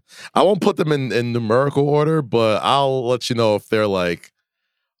right? Okay. I won't put them in numerical order, but I'll let you know if they're like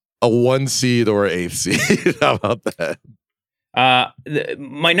a 1 seed or an 8th seed. How about that?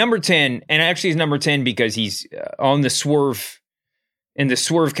 My number 10, and actually he's number 10 because he's on the swerve, in the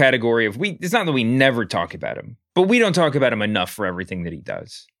swerve category of it's not that we never talk about him, but we don't talk about him enough for everything that he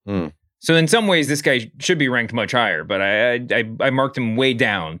does. So in some ways, this guy should be ranked much higher, but I marked him way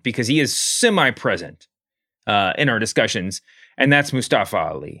down because he is semi-present in our discussions, and that's Mustafa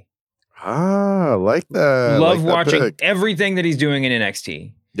Ali. I like that. Love watching everything that he's doing in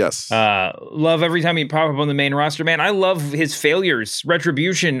NXT. Yes. Love every time he pop up on the main roster, man. I love his failures,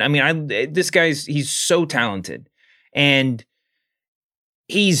 retribution. I mean, he's so talented, and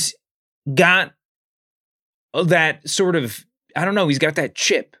he's got that sort of, I don't know, he's got that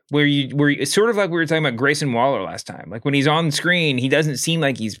chip where it's sort of like we were talking about Grayson Waller last time. Like when he's on screen, he doesn't seem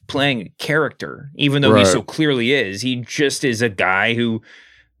like he's playing a character, even though he so clearly is. He just is a guy who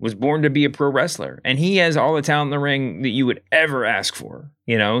was born to be a pro wrestler, and he has all the talent in the ring that you would ever ask for,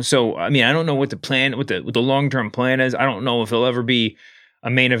 you know? So, I mean, I don't know what the plan, what the long-term plan is. I don't know if he'll ever be a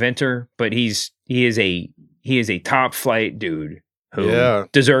main eventer, but he is a top flight dude who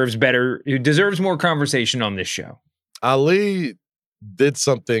deserves better, who deserves more conversation on this show. Ali did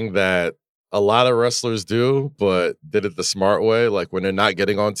something that a lot of wrestlers do, but did it the smart way. Like when they're not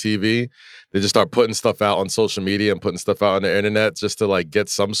getting on TV, they just start putting stuff out on social media and putting stuff out on the internet just to like get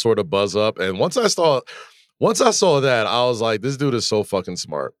some sort of buzz up. And once I saw that, I was like, this dude is so fucking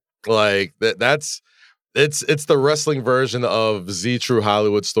smart. Like it's the wrestling version of Z True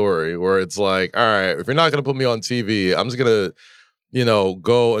Hollywood Story, where it's like, all right, if you're not gonna put me on TV, I'm just gonna, you know,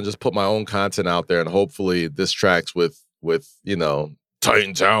 go and just put my own content out there, and hopefully this tracks with you know,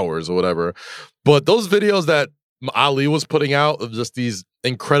 Titan Towers or whatever. But those videos that Ali was putting out of just these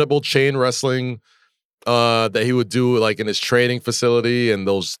incredible chain wrestling that he would do like in his training facility, and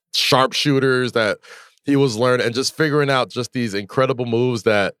those sharpshooters that he was learning, and just figuring out just these incredible moves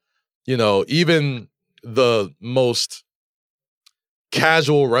that, you know, even the most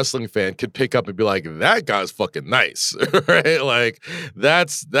casual wrestling fan could pick up and be like, that guy's fucking nice, right? Like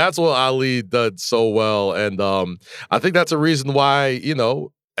that's what Ali did so well. And I think that's a reason why, you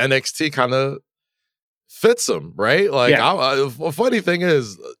know, NXT kind of fits him, right? Like a funny thing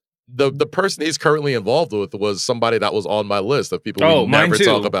is the person he's currently involved with was somebody that was on my list of people we never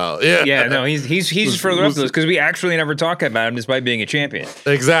talk about. Yeah, no, he's further up the list because we actually never talk about him despite being a champion.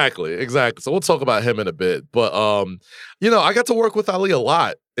 Exactly. So we'll talk about him in a bit. But you know, I got to work with Ali a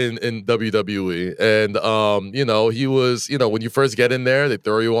lot in WWE, and you know, he was, you know, when you first get in there, they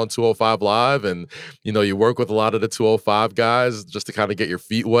throw you on 205 Live, and you know, you work with a lot of the 205 guys just to kind of get your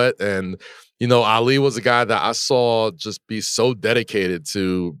feet wet. And you know, Ali was a guy that I saw just be so dedicated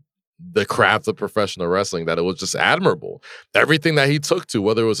to the craft of professional wrestling that it was just admirable. Everything that he took to,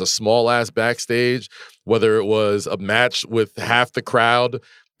 whether it was a small ass backstage, whether it was a match with half the crowd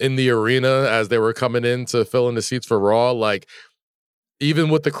in the arena as they were coming in to fill in the seats for Raw, like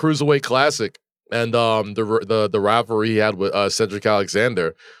even with the Cruiserweight Classic and the rivalry he had with Cedric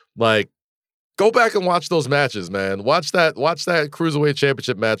Alexander, like go back and watch those matches, man. Watch that Cruiserweight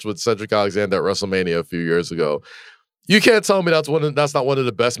Championship match with Cedric Alexander at WrestleMania a few years ago. You can't tell me that's not one of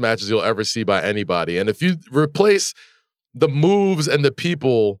the best matches you'll ever see by anybody. And if you replace the moves and the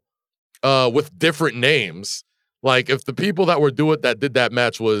people with different names, like if the people that did that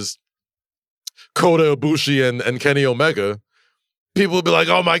match was Kota Ibushi and Kenny Omega, people would be like,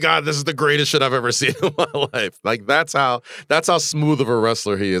 "Oh my God, this is the greatest shit I've ever seen in my life." Like that's how smooth of a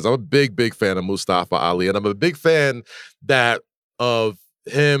wrestler he is. I'm a big fan of Mustafa Ali, and I'm a big fan of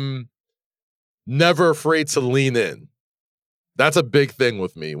him never afraid to lean in. That's a big thing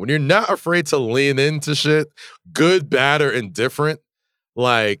with me. When you're not afraid to lean into shit, good, bad, or indifferent,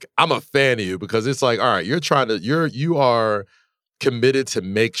 like I'm a fan of you, because it's like, all right, you are committed to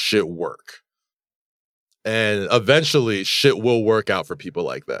make shit work. And eventually shit will work out for people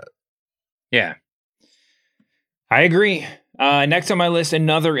like that. Yeah. I agree. Next on my list,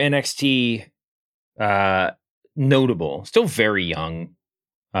 another NXT notable, still very young.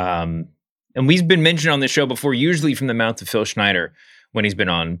 And we've been mentioned on this show before, usually from the mouth of Phil Schneider when he's been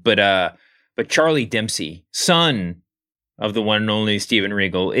on. But Charlie Dempsey, son of the one and only Steven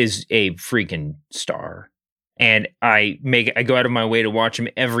Regal, is a freaking star. And I go out of my way to watch him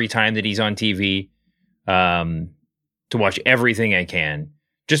every time that he's on TV, to watch everything I can,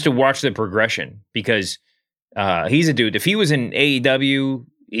 just to watch the progression, because he's a dude. If he was in AEW,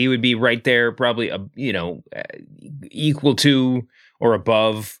 he would be right there, probably equal to or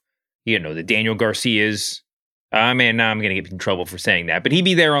above, you know, the Daniel Garcias. I mean, now I'm going to get in trouble for saying that, but he'd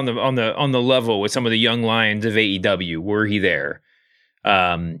be there on the level with some of the young lions of AEW. Were he there?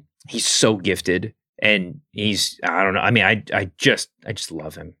 He's so gifted, and I don't know. I mean, I just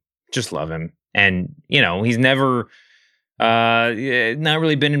love him. Just love him. And, he's never not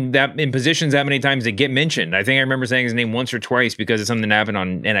really been in positions that many times that get mentioned. I think I remember saying his name once or twice because of something that happened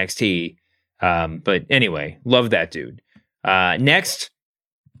on NXT. But anyway, love that dude. Next,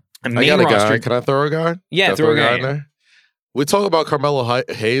 I got a guy. Can I throw a guy? Yeah, throw a guy in there. We talk about Carmelo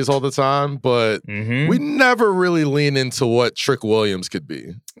Hayes all the time, but we never really lean into what Trick Williams could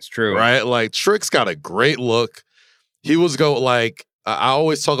be. It's true. Right? Like, Trick's got a great look. He was I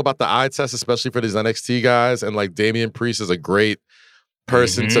always talk about the eye test, especially for these NXT guys, and like Damian Priest is a great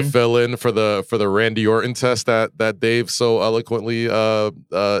person to fill in for the Randy Orton test that Dave so eloquently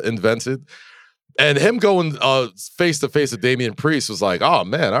invented. And him going face to face with Damian Priest was like, oh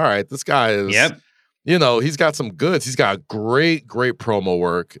man, all right, this guy is, he's got some goods. He's got great promo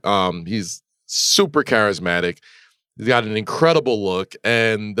work. He's super charismatic. He's got an incredible look.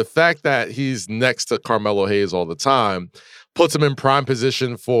 And the fact that he's next to Carmelo Hayes all the time puts him in prime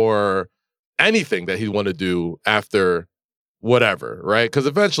position for anything that he'd want to do after whatever, right? Because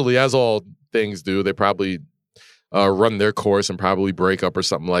eventually, as all things do, they probably run their course and probably break up or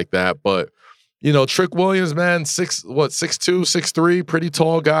something like that. But, Trick Williams, man, 6'2", 6'3", pretty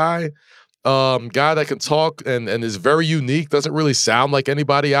tall guy. Guy that can talk and is very unique, doesn't really sound like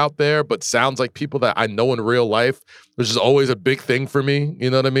anybody out there, but sounds like people that I know in real life, which is always a big thing for me. You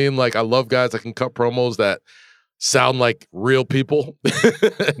know what I mean? Like, I love guys that can cut promos that sound like real people.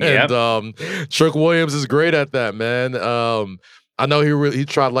 And Trick Williams is great at that, man. I know he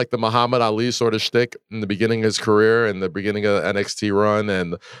tried like the Muhammad Ali sort of shtick in the beginning of his career and the beginning of the NXT run,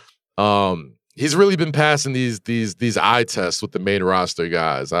 and he's really been passing these eye tests with the main roster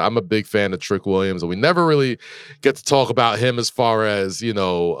guys. I'm a big fan of Trick Williams, and we never really get to talk about him as far as,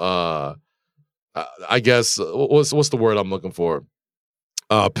 I guess, what's the word I'm looking for?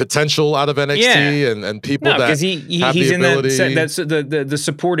 Potential out of NXT and people that he's in the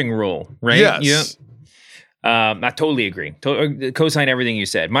supporting role, right? Yes. I totally agree. Co-sign everything you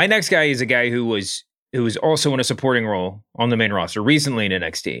said. My next guy is a guy who was also in a supporting role on the main roster recently in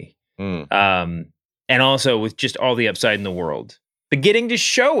NXT. And also with just all the upside in the world, but getting to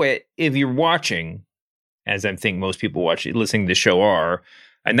show it if you're watching, as I think most people listening to the show are,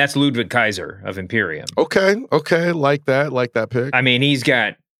 and that's Ludwig Kaiser of Imperium. Okay, like that pick. I mean, he's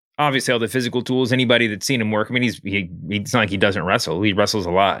got obviously all the physical tools. Anybody that's seen him work, I mean, it's not like he doesn't wrestle. He wrestles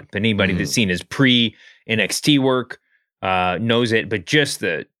a lot, but anybody that's seen his pre-NXT work knows it. But just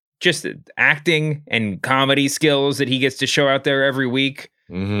the acting and comedy skills that he gets to show out there every week.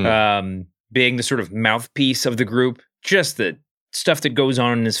 Being the sort of mouthpiece of the group, just the stuff that goes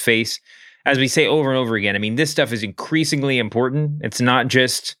on in his face, as we say over and over again. I mean, this stuff is increasingly important. It's not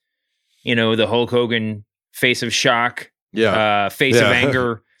just, the Hulk Hogan face of shock, face of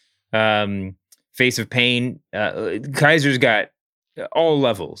anger, face of pain. Kaiser's got all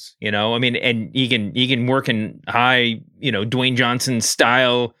levels, I mean, and he can work in high, Dwayne Johnson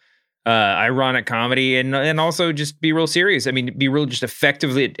style, ironic comedy and also just be real serious. I mean, be real just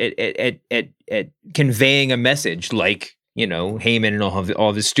effectively at conveying a message like, Heyman and all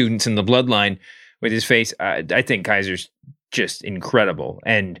of his students in the Bloodline with his face. I think Kaiser's just incredible.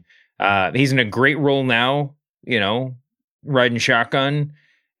 And he's in a great role now, riding shotgun.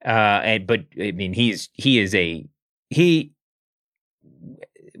 But I mean,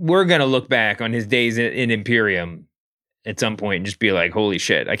 we're going to look back on his days in Imperium at some point and just be like, holy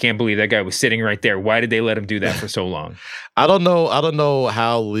shit, I can't believe that guy was sitting right there. Why did they let him do that for so long? I don't know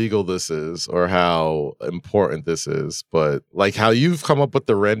how legal this is or how important this is, but like how you've come up with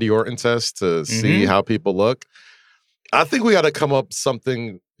the Randy Orton test to see how people look. I think we got to come up with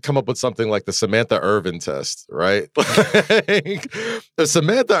something like the Samantha Irvin test, right? If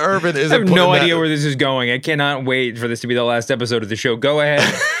Samantha Irvin isn't, I have no idea where this is going. I cannot wait for this to be the last episode of the show. Go ahead.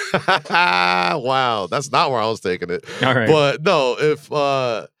 Wow, that's not where I was taking it. All right, but no, if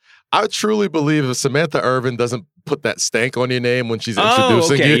I truly believe if Samantha Irvin doesn't put that stank on your name when she's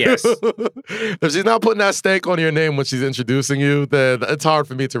introducing you, yes. If she's not putting that stank on your name when she's introducing you, then it's hard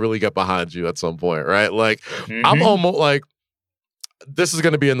for me to really get behind you at some point, right? Like I'm almost like, this is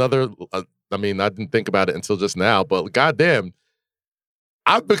going to be another, I mean, I didn't think about it until just now, but goddamn,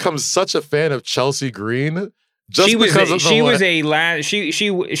 I've become such a fan of Chelsea Green. She was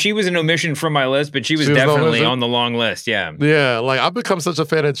an omission from my list, but she was definitely on the long list. Yeah. Yeah. Like I've become such a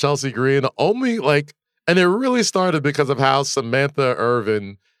fan of Chelsea Green only like, and it really started because of how Samantha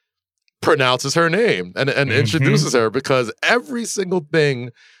Irvin pronounces her name and introduces her, because every single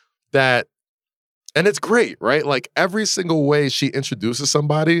thing that, and it's great, right? Like every single way she introduces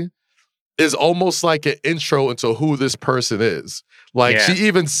somebody is almost like an intro into who this person is. Like she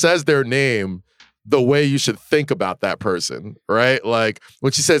even says their name the way you should think about that person, right? Like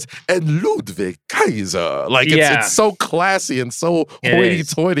when she says, and Ludwig Kaiser, like it's so classy and so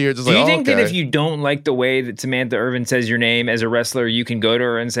hoity-toity. You're just Do like, you think okay. that if you don't like the way that Samantha Irvin says your name as a wrestler, you can go to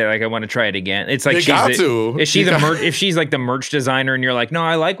her and say, like, I want to try it again? It's like if she's like the merch designer and you're like, no,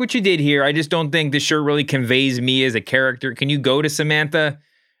 I like what you did here. I just don't think this shirt really conveys me as a character. Can you go to Samantha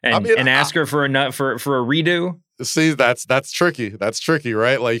and ask her for a redo? See, that's tricky. That's tricky,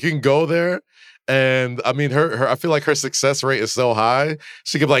 right? Like you can go there. And I mean, her I feel like her success rate is so high.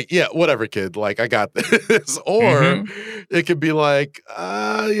 She could be like, yeah, whatever, kid. Like, I got this. Or it could be like,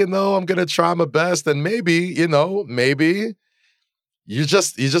 I'm gonna try my best, and maybe you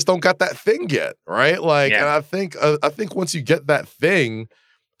just don't got that thing yet, right? Like, and I think once you get that thing,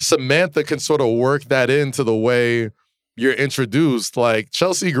 Samantha can sort of work that into the way you're introduced. Like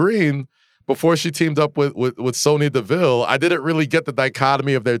Chelsea Green, before she teamed up with Sonya Deville, I didn't really get the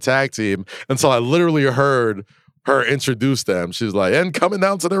dichotomy of their tag team until I literally heard her introduce them. She was like, and coming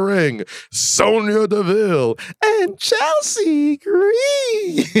down to the ring, Sonya Deville and Chelsea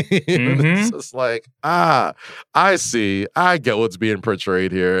Green. And it's just like, I see. I get what's being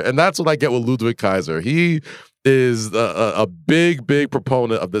portrayed here. And that's what I get with Ludwig Kaiser. He is a big, big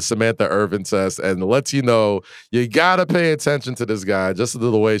proponent of the Samantha Irvin test and lets you know you got to pay attention to this guy just to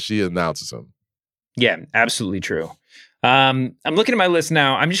the way she announces him. Yeah, absolutely true. I'm looking at my list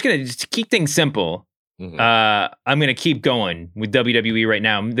now. I'm just going to keep things simple. I'm going to keep going with WWE right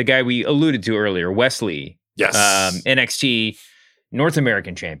now. The guy we alluded to earlier, Wesley. Yes. NXT North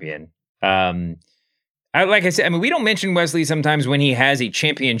American champion. Like I said, I mean, we don't mention Wesley sometimes when he has a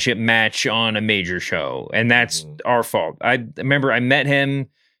championship match on a major show, and that's our fault. I remember I met him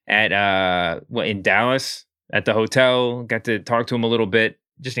at in Dallas at the hotel. Got to talk to him a little bit.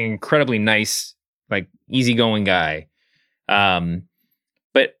 Just an incredibly nice, like easygoing guy.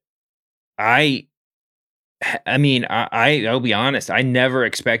 But I'll be honest. I never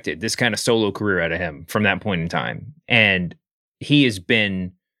expected this kind of solo career out of him from that point in time, and he has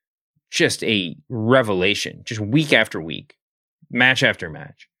been just a revelation, just week after week, match after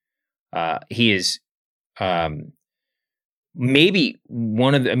match. He is maybe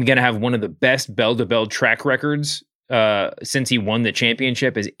going to have one of the best bell-to-bell track records since he won the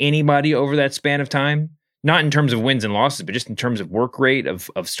championship as anybody over that span of time. Not in terms of wins and losses, but just in terms of work rate,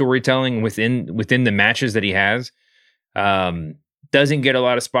 of storytelling within the matches that he has. Doesn't get a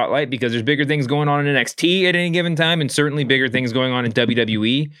lot of spotlight because there's bigger things going on in NXT at any given time, and certainly bigger things going on in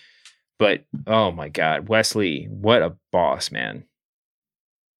WWE. But, oh my God, Wesley, what a boss, man.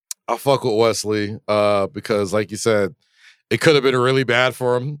 I fuck with Wesley because, like you said, it could have been really bad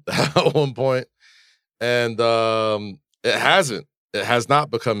for him at one point. And it hasn't. It has not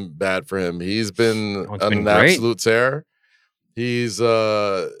become bad for him. He's been an absolute terror. He's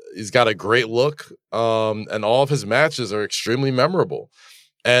got a great look, and all of his matches are extremely memorable.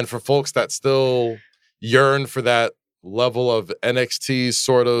 And for folks that still yearn for that level of NXT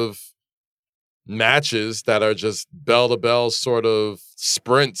sort of matches that are just bell-to-bell sort of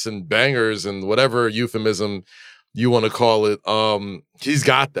sprints and bangers and whatever euphemism you want to call it, he's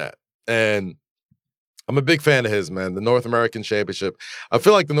got that. And I'm a big fan of his, man. The North American Championship. I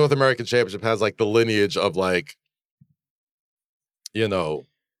feel like the North American Championship has like the lineage of like, being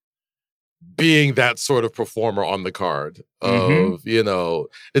that sort of performer on the card of,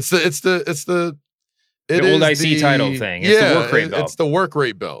 it's the old IC title thing. It's the work rate belt. It's the work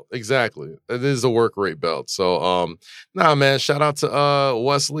rate belt. Exactly. It is a work rate belt. So, man, shout out to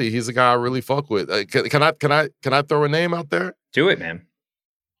Wesley. He's a guy I really fuck with. Can I throw a name out there? Do it, man.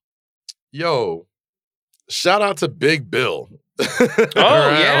 Yo, shout out to Big Bill.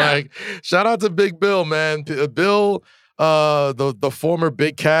 Shout out to Big Bill, man. Bill, the former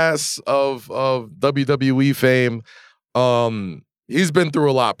Big Cass of WWE fame. He's been through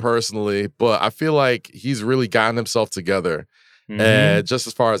a lot personally, but I feel like he's really gotten himself together. And just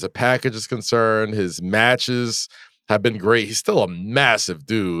as far as the package is concerned, his matches have been great. He's still a massive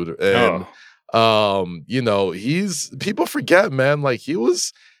dude. And, people forget, man, like he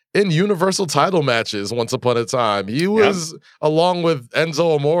was in Universal title matches once upon a time. He was, along with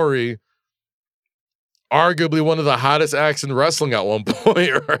Enzo Amore, arguably one of the hottest acts in wrestling at one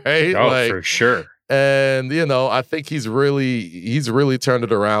point, right? Oh, for sure. And, I think he's really turned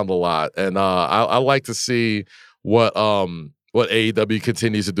it around a lot. And I like to see what AEW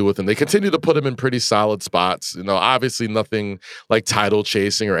continues to do with him. They continue to put him in pretty solid spots. Obviously nothing like title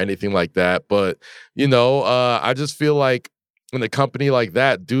chasing or anything like that. But, I just feel like in a company like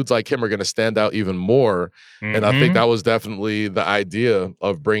that, dudes like him are going to stand out even more. And I think that was definitely the idea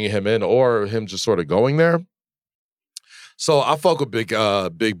of bringing him in or him just sort of going there. So I fuck with Big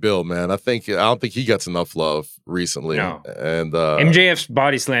Bill, man. I don't think he gets enough love recently. No. And MJF's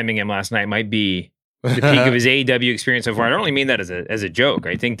body slamming him last night might be the peak of his AEW experience so far. I don't really mean that as a joke.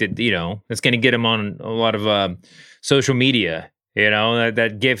 I think that, it's going to get him on a lot of social media.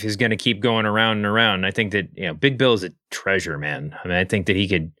 That GIF is going to keep going around and around. I think that, Big Bill is a treasure, man. I mean, I think that he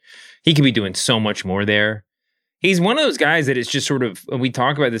could be doing so much more there. He's one of those guys that it's just sort of, when we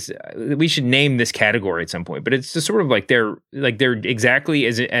talk about this, we should name this category at some point, but it's just sort of like they're exactly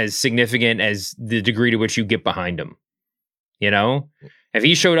as significant as the degree to which you get behind them. If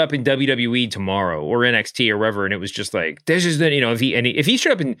he showed up in WWE tomorrow or NXT or wherever, and it was just like, this is if he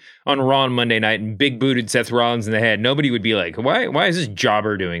showed up on Raw on Monday night and big booted Seth Rollins in the head, nobody would be like, why is this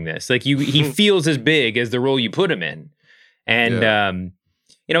jobber doing this? Like he feels as big as the role you put him in. And,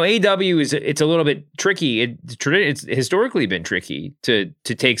 AEW it's a little bit tricky. It's historically been tricky to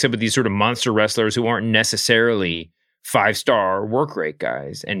take some of these sort of monster wrestlers who aren't necessarily 5-star work rate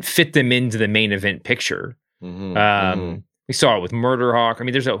guys and fit them into the main event picture. We saw it with Murder Hawk. I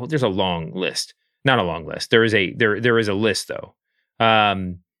mean, there's a long list. Not a long list. There is a list though.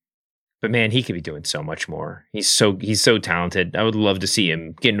 But man, he could be doing so much more. He's so talented. I would love to see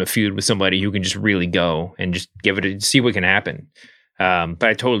him get in a feud with somebody who can just really go and just see what can happen. But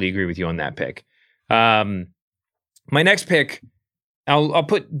I totally agree with you on that pick. My next pick, I'll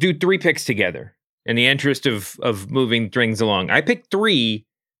do 3 picks together in the interest of moving things along. I picked 3,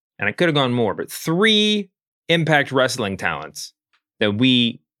 and I could have gone more, but 3 Impact Wrestling talents that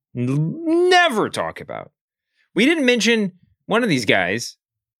we never talk about. We didn't mention one of these guys,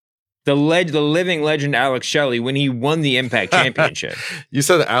 the living legend Alex Shelley, when he won the Impact Championship. You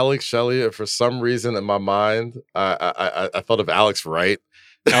said Alex Shelley, and for some reason in my mind, I thought of Alex Wright.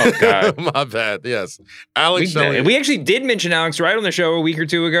 Oh, God. My bad. Yes. Alex Shelley. We actually did mention Alex Wright on the show a week or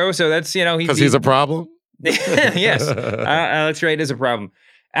 2 ago, so that's, because he's a problem? Yes. Alex Wright is a problem.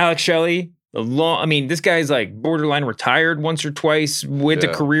 Alex Shelley, this guy's like borderline retired once or twice, went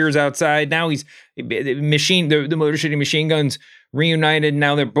to careers outside. Now he's the Motor City Machine Guns reunited.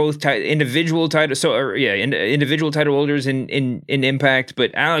 Now they're both individual title holders in Impact.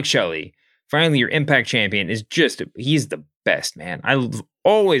 But Alex Shelley, finally your Impact champion, he's the best, man. I've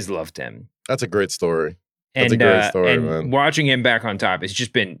always loved him. That's a great story. That's a great story, man. Watching him back on top, it's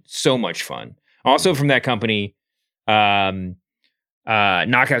just been so much fun. Also from that company, Knockouts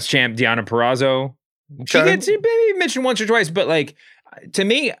champ Deonna Purrazzo. Okay. She maybe mentioned once or twice, but like to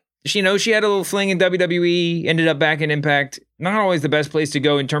me, she had a little fling in WWE, ended up back in Impact. Not always the best place to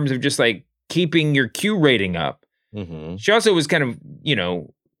go in terms of just like keeping your Q rating up. Mm-hmm. She also was kind of,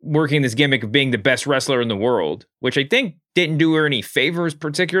 working this gimmick of being the best wrestler in the world, which I think didn't do her any favors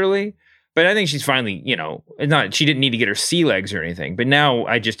particularly. But I think she's finally, she didn't need to get her sea legs or anything. But now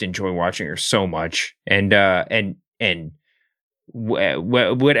I just enjoy watching her so much. And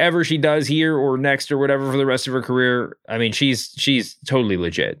whatever she does here or next or whatever for the rest of her career, I mean, she's totally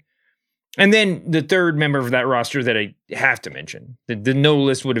legit. And then the third member of that roster that I have to mention, the no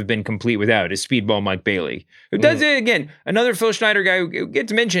list would have been complete without, is Speedball Mike Bailey, who does it again. Another Phil Schneider guy who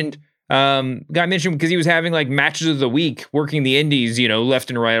gets mentioned, got mentioned because he was having like matches of the week, working the indies, left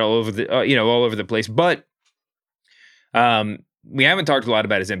and right all over the place. But we haven't talked a lot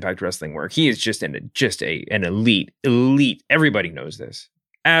about his Impact Wrestling work. He is just an elite. Everybody knows this.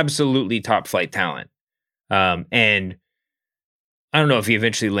 Absolutely top flight talent. And I don't know if he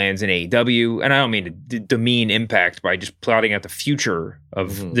eventually lands in AEW, and I don't mean to demean Impact by just plotting out the future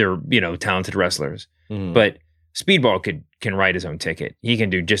of their, talented wrestlers. Mm-hmm. But Speedball can write his own ticket. He can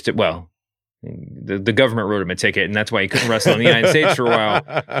do the government wrote him a ticket, and that's why he couldn't wrestle in the United States for a while.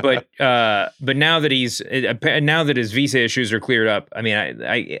 But now that his visa issues are cleared up, I mean,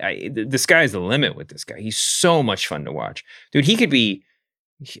 the sky's the limit with this guy. He's so much fun to watch, dude. He could be.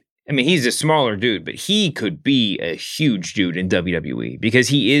 I mean, he's a smaller dude, but he could be a huge dude in WWE because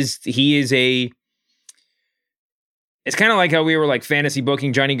he is a. It's kind of like how we were like fantasy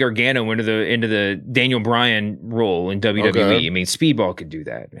booking Johnny Gargano into the Daniel Bryan role in WWE. Okay. I mean, Speedball could do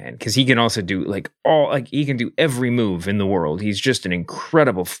that, man, because he can also do he can do every move in the world. He's just an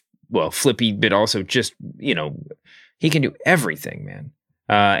incredible, flippy, but also just he can do everything, man.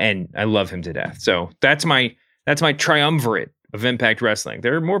 And I love him to death. So that's my triumvirate of Impact Wrestling.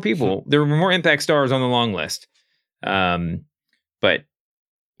 There are more people. There were more Impact stars on the long list. But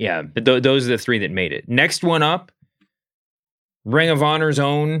yeah, those are the 3 that made it. Next one up, Ring of Honor's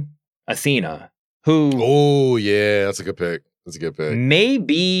own Athena, who... Oh, yeah, that's a good pick.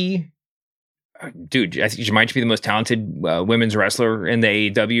 Maybe... Dude, I think she might be the most talented women's wrestler in the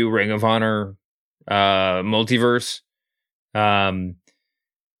AEW Ring of Honor multiverse. And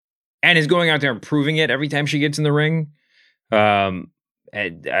is going out there and proving it every time she gets in the ring. And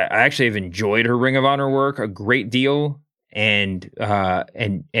I actually have enjoyed her Ring of Honor work a great deal, and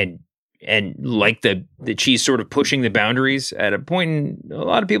like that she's sort of pushing the boundaries at a point in a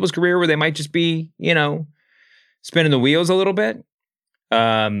lot of people's career where they might just be, spinning the wheels a little bit.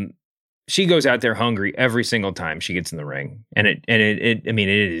 She goes out there hungry every single time she gets in the ring,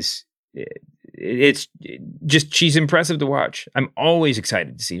 it's just, she's impressive to watch. I'm always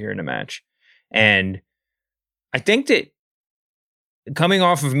excited to see her in a match. And I think that coming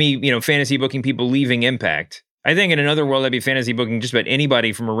off of me, fantasy booking people leaving Impact, I think in another world I'd be fantasy booking just about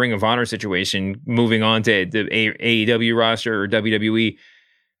anybody from a Ring of Honor situation moving on to the AEW roster or WWE.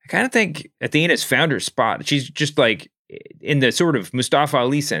 I kind of think Athena's found her spot. She's just like, in the sort of Mustafa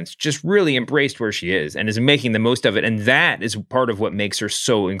Ali sense, just really embraced where she is and is making the most of it. And that is part of what makes her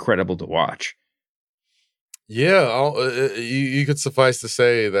so incredible to watch. Yeah, you could suffice to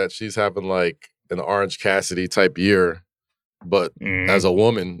say that she's having like an Orange Cassidy type year, but as a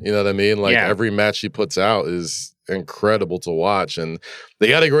woman, you know what I mean? Like every match she puts out is incredible to watch. And they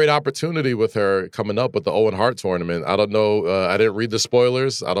got a great opportunity with her coming up with the Owen Hart tournament. I don't know. I didn't read the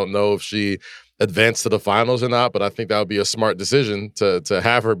spoilers. I don't know if she advanced to the finals or not, but I think that would be a smart decision to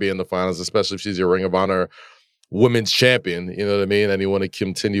have her be in the finals, especially if she's your Ring of Honor women's champion. You know what I mean? And you want to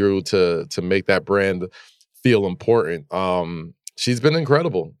continue to make that brand feel important. She's been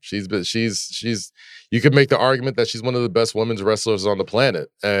incredible. She's you could make the argument that she's one of the best women's wrestlers on the planet.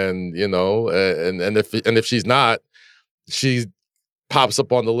 And, and if she's not, she pops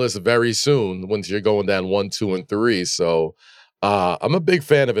up on the list very soon once you're going down 1, 2, and 3. So I'm a big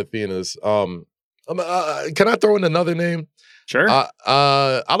fan of Athena's. Can I throw in another name? Sure.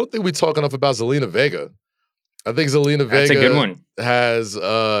 I don't think we talk enough about Zelina Vega. I think Zelina Vega That's a good one. Has,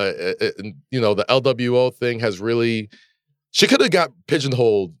 the LWO thing has really, she could have got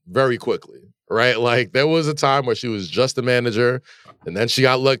pigeonholed very quickly, right? Like there was a time where she was just a manager and then she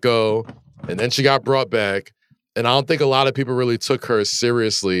got let go and then she got brought back. And I don't think a lot of people really took her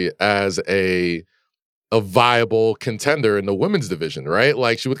seriously as a viable contender in the women's division, right?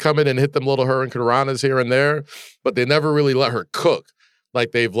 Like she would come in and hit them little hurricanranas here and there, but they never really let her cook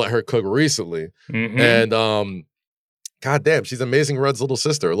like they've let her cook recently. And goddamn, she's Amazing Red's little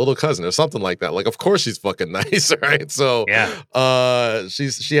sister, or little cousin, or something like that. Like, of course she's fucking nice, right? So she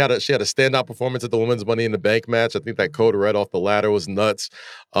had a standout performance at the Women's Money in the Bank match. I think that Code Red off the ladder was nuts.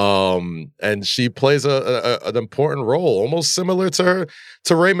 And she plays an important role, almost similar to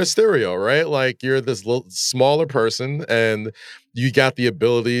Rey Mysterio, right? Like you're this little smaller person and you got the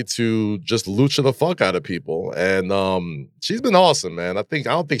ability to just lucha the fuck out of people. And she's been awesome, man. I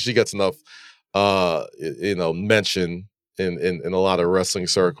don't think she gets enough mention in a lot of wrestling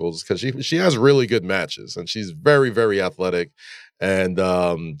circles because she has really good matches and she's very, very athletic. And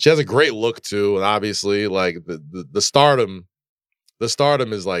she has a great look too. And obviously like the stardom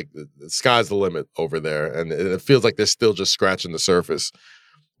is like the sky's the limit over there. And it feels like they're still just scratching the surface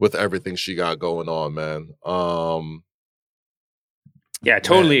with everything she got going on, man. Yeah,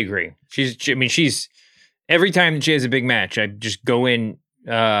 totally agree. She's every time that she has a big match, I just go in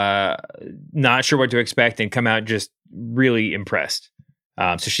not sure what to expect and come out just really impressed.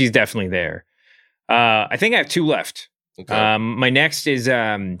 So she's definitely there. I think I have 2 left. Okay. My next is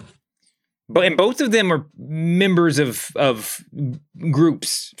and both of them are members of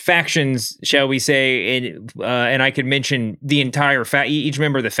groups, factions, shall we say, and I could mention the entire each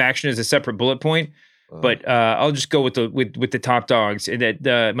member of the faction is a separate bullet point. But I'll just go with the top dogs.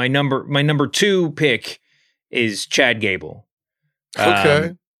 That my number 2 pick is Chad Gable.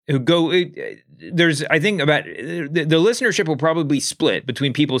 Okay. I think about the listenership will probably split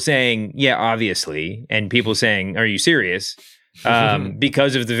between people saying, yeah, obviously, and people saying, are you serious?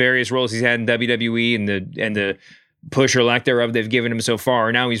 Because of the various roles he's had in WWE and the push or lack thereof they've given him so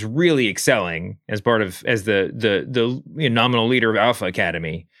far. Now he's really excelling as the nominal leader of Alpha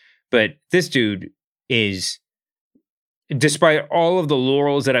Academy. But this dude is, despite all of the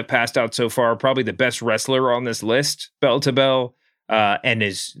laurels that I've passed out so far, probably the best wrestler on this list, bell to bell, and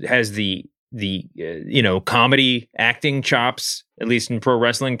has the comedy acting chops, at least in pro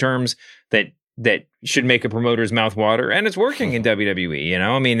wrestling terms, that should make a promoter's mouth water, and it's working in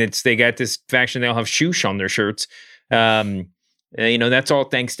WWE. They got this faction; they all have "shoosh" on their shirts. That's all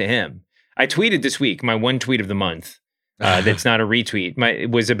thanks to him. I tweeted this week my 1 tweet of the month. That's not a retweet.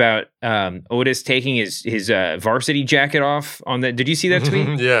 It was about Otis taking his varsity jacket off on the. Did you see that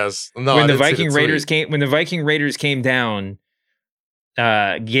tweet? Yes. No. When the Viking Raiders came down,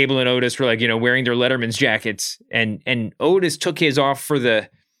 Gable and Otis were wearing their Letterman's jackets, and Otis took his off for the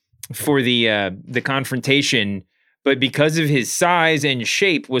confrontation, but because of his size and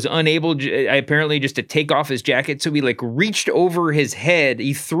shape, was unable apparently just to take off his jacket. So he like reached over his head.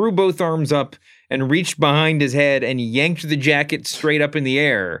 He threw both arms up and reached behind his head and yanked the jacket straight up in the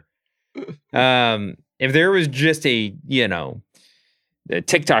air. If there was just a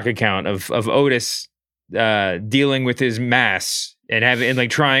TikTok account of Otis dealing with his mass and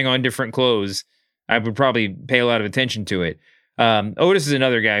like trying on different clothes, I would probably pay a lot of attention to it. Otis is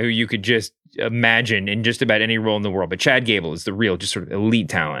another guy who you could just imagine in just about any role in the world, but Chad Gable is the real, just sort of elite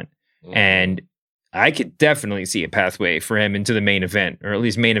talent. And I could definitely see a pathway for him into the main event, or at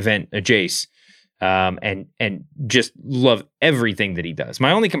least main event adjacent. And just love everything that he does.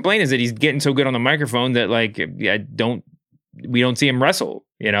 My only complaint is that he's getting so good on the microphone that we don't see him wrestle.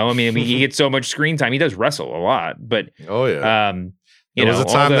 I mean, he gets so much screen time. He does wrestle a lot, but there was a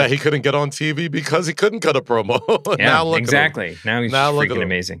time that he couldn't get on TV because he couldn't cut a promo. Yeah, now look exactly. Now he's freaking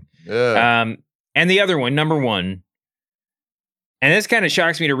amazing. Yeah. And the other one, number one, and this kind of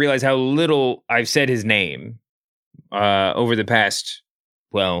shocks me to realize how little I've said his name over the past,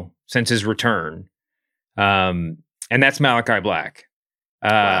 since his return. And that's Malachi Black.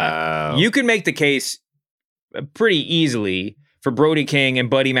 Wow. You can make the case pretty easily for Brody King and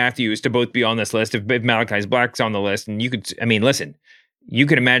Buddy Matthews to both be on this list if Malachi Black's on the list. And you could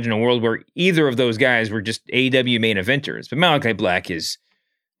imagine a world where either of those guys were just AEW main eventers. But Malachi Black is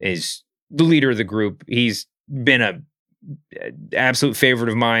the leader of the group. He's been a absolute favorite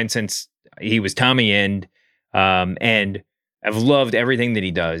of mine since he was Tommy End. And I've loved everything that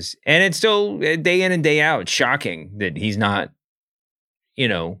he does. And it's still day in and day out shocking that he's not,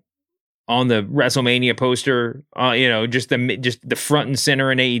 on the WrestleMania poster, just the front and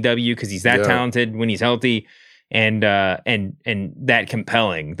center in AEW because he's that talented when he's healthy and that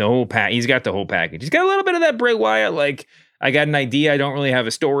compelling. The whole he's got the whole package. He's got a little bit of that Bray Wyatt, like, I got an idea, I don't really have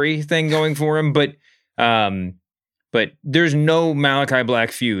a story thing going for him, but there's no Malachi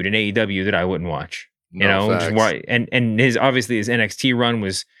Black feud in AEW that I wouldn't watch. Which is why, and his NXT run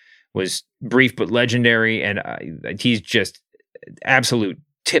was brief but legendary, and he's just absolute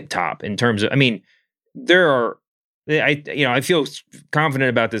tip top in terms of. I mean, I feel confident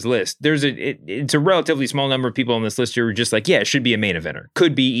about this list. It's a relatively small number of people on this list who are just like, yeah, it should be a main eventer.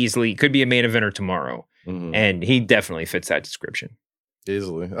 Could be a main eventer tomorrow, and he definitely fits that description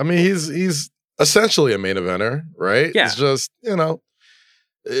easily. I mean, he's essentially a main eventer, right? Yeah. It's just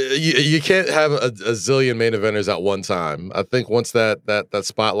you can't have a zillion main eventers at one time. I think once that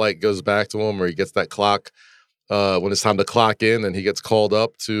spotlight goes back to him, or he gets that clock when it's time to clock in, and he gets called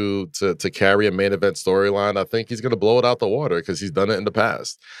up to carry a main event storyline, I think he's going to blow it out the water because he's done it in the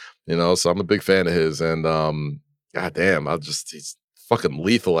past. So I'm a big fan of his, and goddamn, he's fucking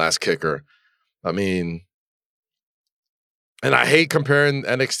lethal ass kicker. I mean, and I hate comparing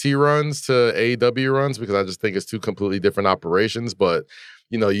NXT runs to AEW runs because I just think it's two completely different operations, but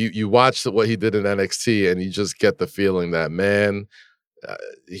you watch what he did in NXT and you just get the feeling that, man,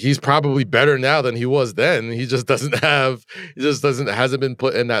 he's probably better now than he was then. He just hasn't been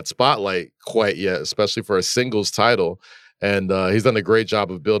put in that spotlight quite yet, especially for a singles title. And he's done a great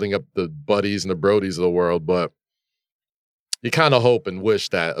job of building up the Buddies and the Brodies of the world, but you kind of hope and wish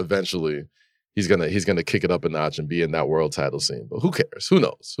that eventually he's gonna kick it up a notch and be in that world title scene. But who cares? Who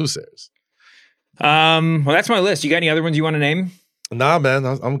knows? Who says? Well, that's my list. You got any other ones you want to name? Nah, man,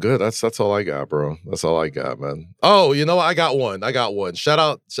 I'm good. That's all I got, bro. That's all I got, man. Oh, you know what? I got one. Shout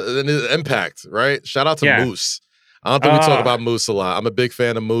out to Impact, right? Shout out to Moose. I don't think we talk about Moose a lot. I'm a big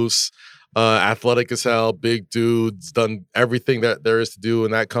fan of Moose. Athletic as hell, big dude's done everything that there is to do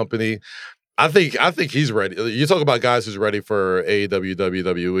in that company. I think he's ready. You talk about guys who's ready for AEW,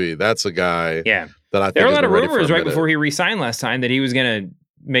 WWE. That's a guy. Yeah. That I think there were a lot of rumors right minute. Before he re-signed last time that he was gonna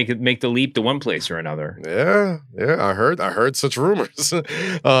make the leap to one place or another. Yeah. I heard such rumors.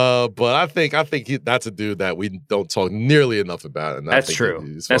 But I think that's a dude that we don't talk nearly enough about. And that's true.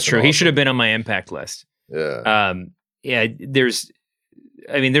 That's true. Awesome. He should have been on my Impact list. Yeah. There's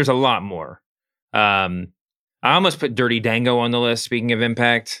a lot more. I almost put Dirty Dango on the list. Speaking of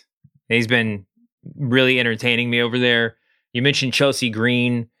Impact, he's been really entertaining me over there. You mentioned Chelsea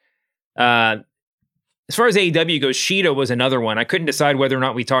Green. As far as AEW goes, Sheeta was another one. I couldn't decide whether or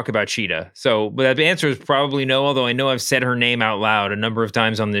not we talk about Sheeta. But the answer is probably no, although I know I've said her name out loud a number of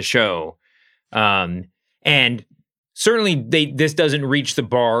times on this show. And certainly this doesn't reach the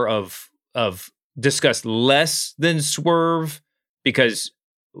bar of discussed less than Swerve, because,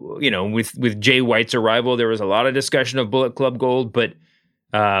 with Jay White's arrival, there was a lot of discussion of Bullet Club Gold, but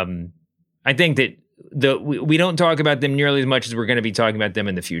I think that we don't talk about them nearly as much as we're going to be talking about them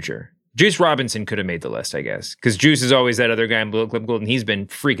in the future. Juice Robinson could have made the list, I guess, because Juice is always that other guy in Bullet Club Gold, and he's been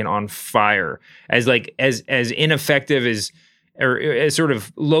freaking on fire. As ineffective as, or as sort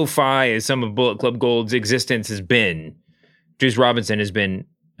of lo-fi as some of Bullet Club Gold's existence has been, Juice Robinson has been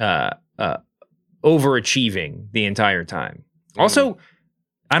overachieving the entire time. Also,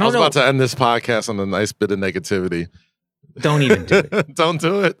 I was about to end this podcast on a nice bit of negativity. Don't even do it. Don't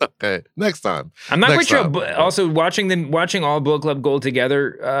do it. Okay, next time. I'm not quite sure. Also, watching all Bullet Club Gold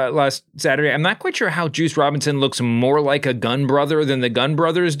together last Saturday, I'm not quite sure how Juice Robinson looks more like a Gun Brother than the Gun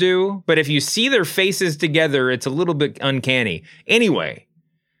Brothers do. But if you see their faces together, it's a little bit uncanny. Anyway,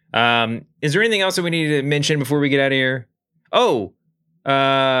 is there anything else that we need to mention before we get out of here? Oh,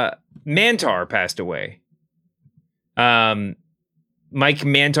 Mantar passed away. Mike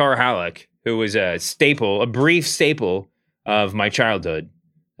Mantar Halleck, who was a brief staple of my childhood,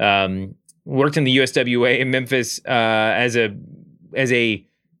 worked in the USWA in Memphis as a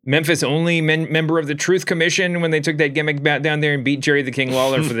Memphis only member of the Truth Commission when they took that gimmick back down there and beat Jerry the King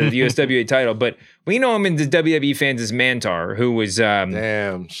Lawler for the USWA title. But we know him in the WWE fans as Mantar, who was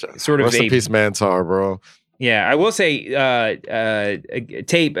sort of rest in peace, Mantar, bro. Yeah, I will say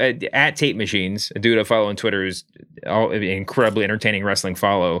Tape at Tape Machines, a dude I follow on Twitter who's incredibly entertaining wrestling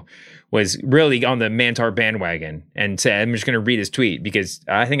follow, was really on the Mantar bandwagon and said, I'm just going to read his tweet because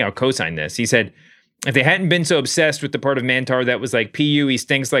I think I'll co-sign this. He said, if they hadn't been so obsessed with the part of Mantar that was like, PU, he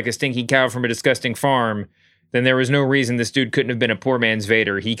stinks like a stinky cow from a disgusting farm, then there was no reason this dude couldn't have been a poor man's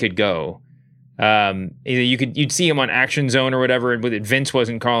Vader. He could go. You'd see him on Action Zone or whatever, and with Vince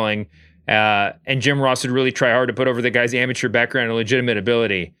wasn't calling. And Jim Ross would really try hard to put over the guy's amateur background and legitimate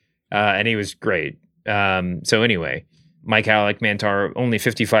ability. And he was great. So anyway, Mike Halleck, Mantar, only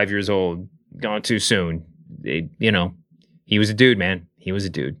 55 years old, gone too soon. He was a dude, man. He was a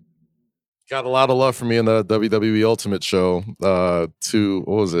dude. Got a lot of love for me in the WWE Ultimate show. What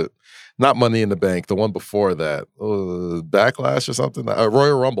was it? Not Money in the Bank. The one before that. Backlash or something?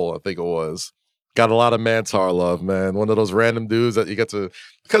 Royal Rumble, I think it was. Got a lot of Mantar love, man. One of those random dudes that you get to,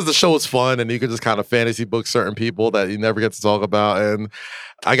 because the show is fun and you can just kind of fantasy book certain people that you never get to talk about. And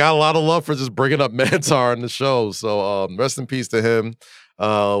I got a lot of love for just bringing up Mantar in the show. So rest in peace to him.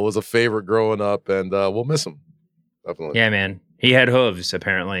 Was a favorite growing up, and we'll miss him. Definitely. Yeah, man. He had hooves,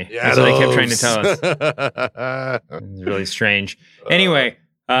 apparently. That's what they kept trying to tell us. It's really strange. Anyway,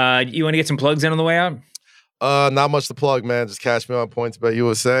 you want to get some plugs in on the way out? Not much to plug, man. Just catch me on PointsBet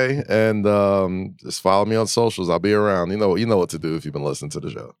USA and just follow me on socials. I'll be around. You know what to do if you've been listening to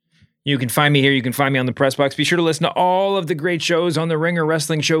the show. You can find me here. You can find me on the Press Box. Be sure to listen to all of the great shows on the Ringer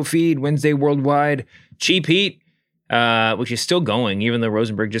Wrestling Show feed, Wednesday Worldwide. Cheap Heat, which is still going, even though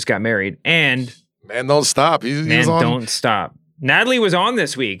Rosenberg just got married. And Man Don't Stop. He's on. Don't Stop. Natalie was on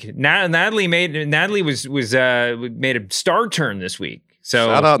this week. Natalie made a star turn this week. So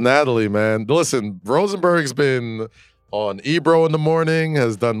shout out Natalie, man. Listen, Rosenberg's been on Ebro in the morning,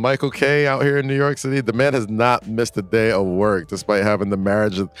 has done Michael K out here in New York City. The man has not missed a day of work despite having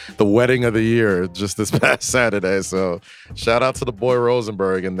the wedding of the year just this past Saturday. So shout out to the boy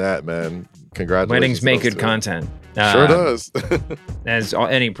Rosenberg and that, man. Congratulations. Weddings make good content. Sure does. As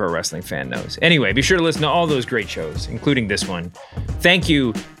any pro wrestling fan knows. Anyway, be sure to listen to all those great shows, including this one. Thank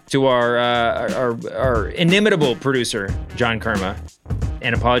you to our inimitable producer, John Kerma.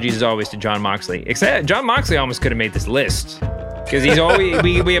 And apologies as always to John Moxley. Except John Moxley almost could have made this list. Because he's always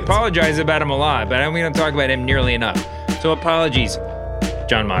we apologize about him a lot, but we don't talk about him nearly enough. So apologies,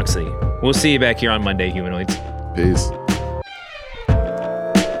 John Moxley. We'll see you back here on Monday, humanoids. Peace.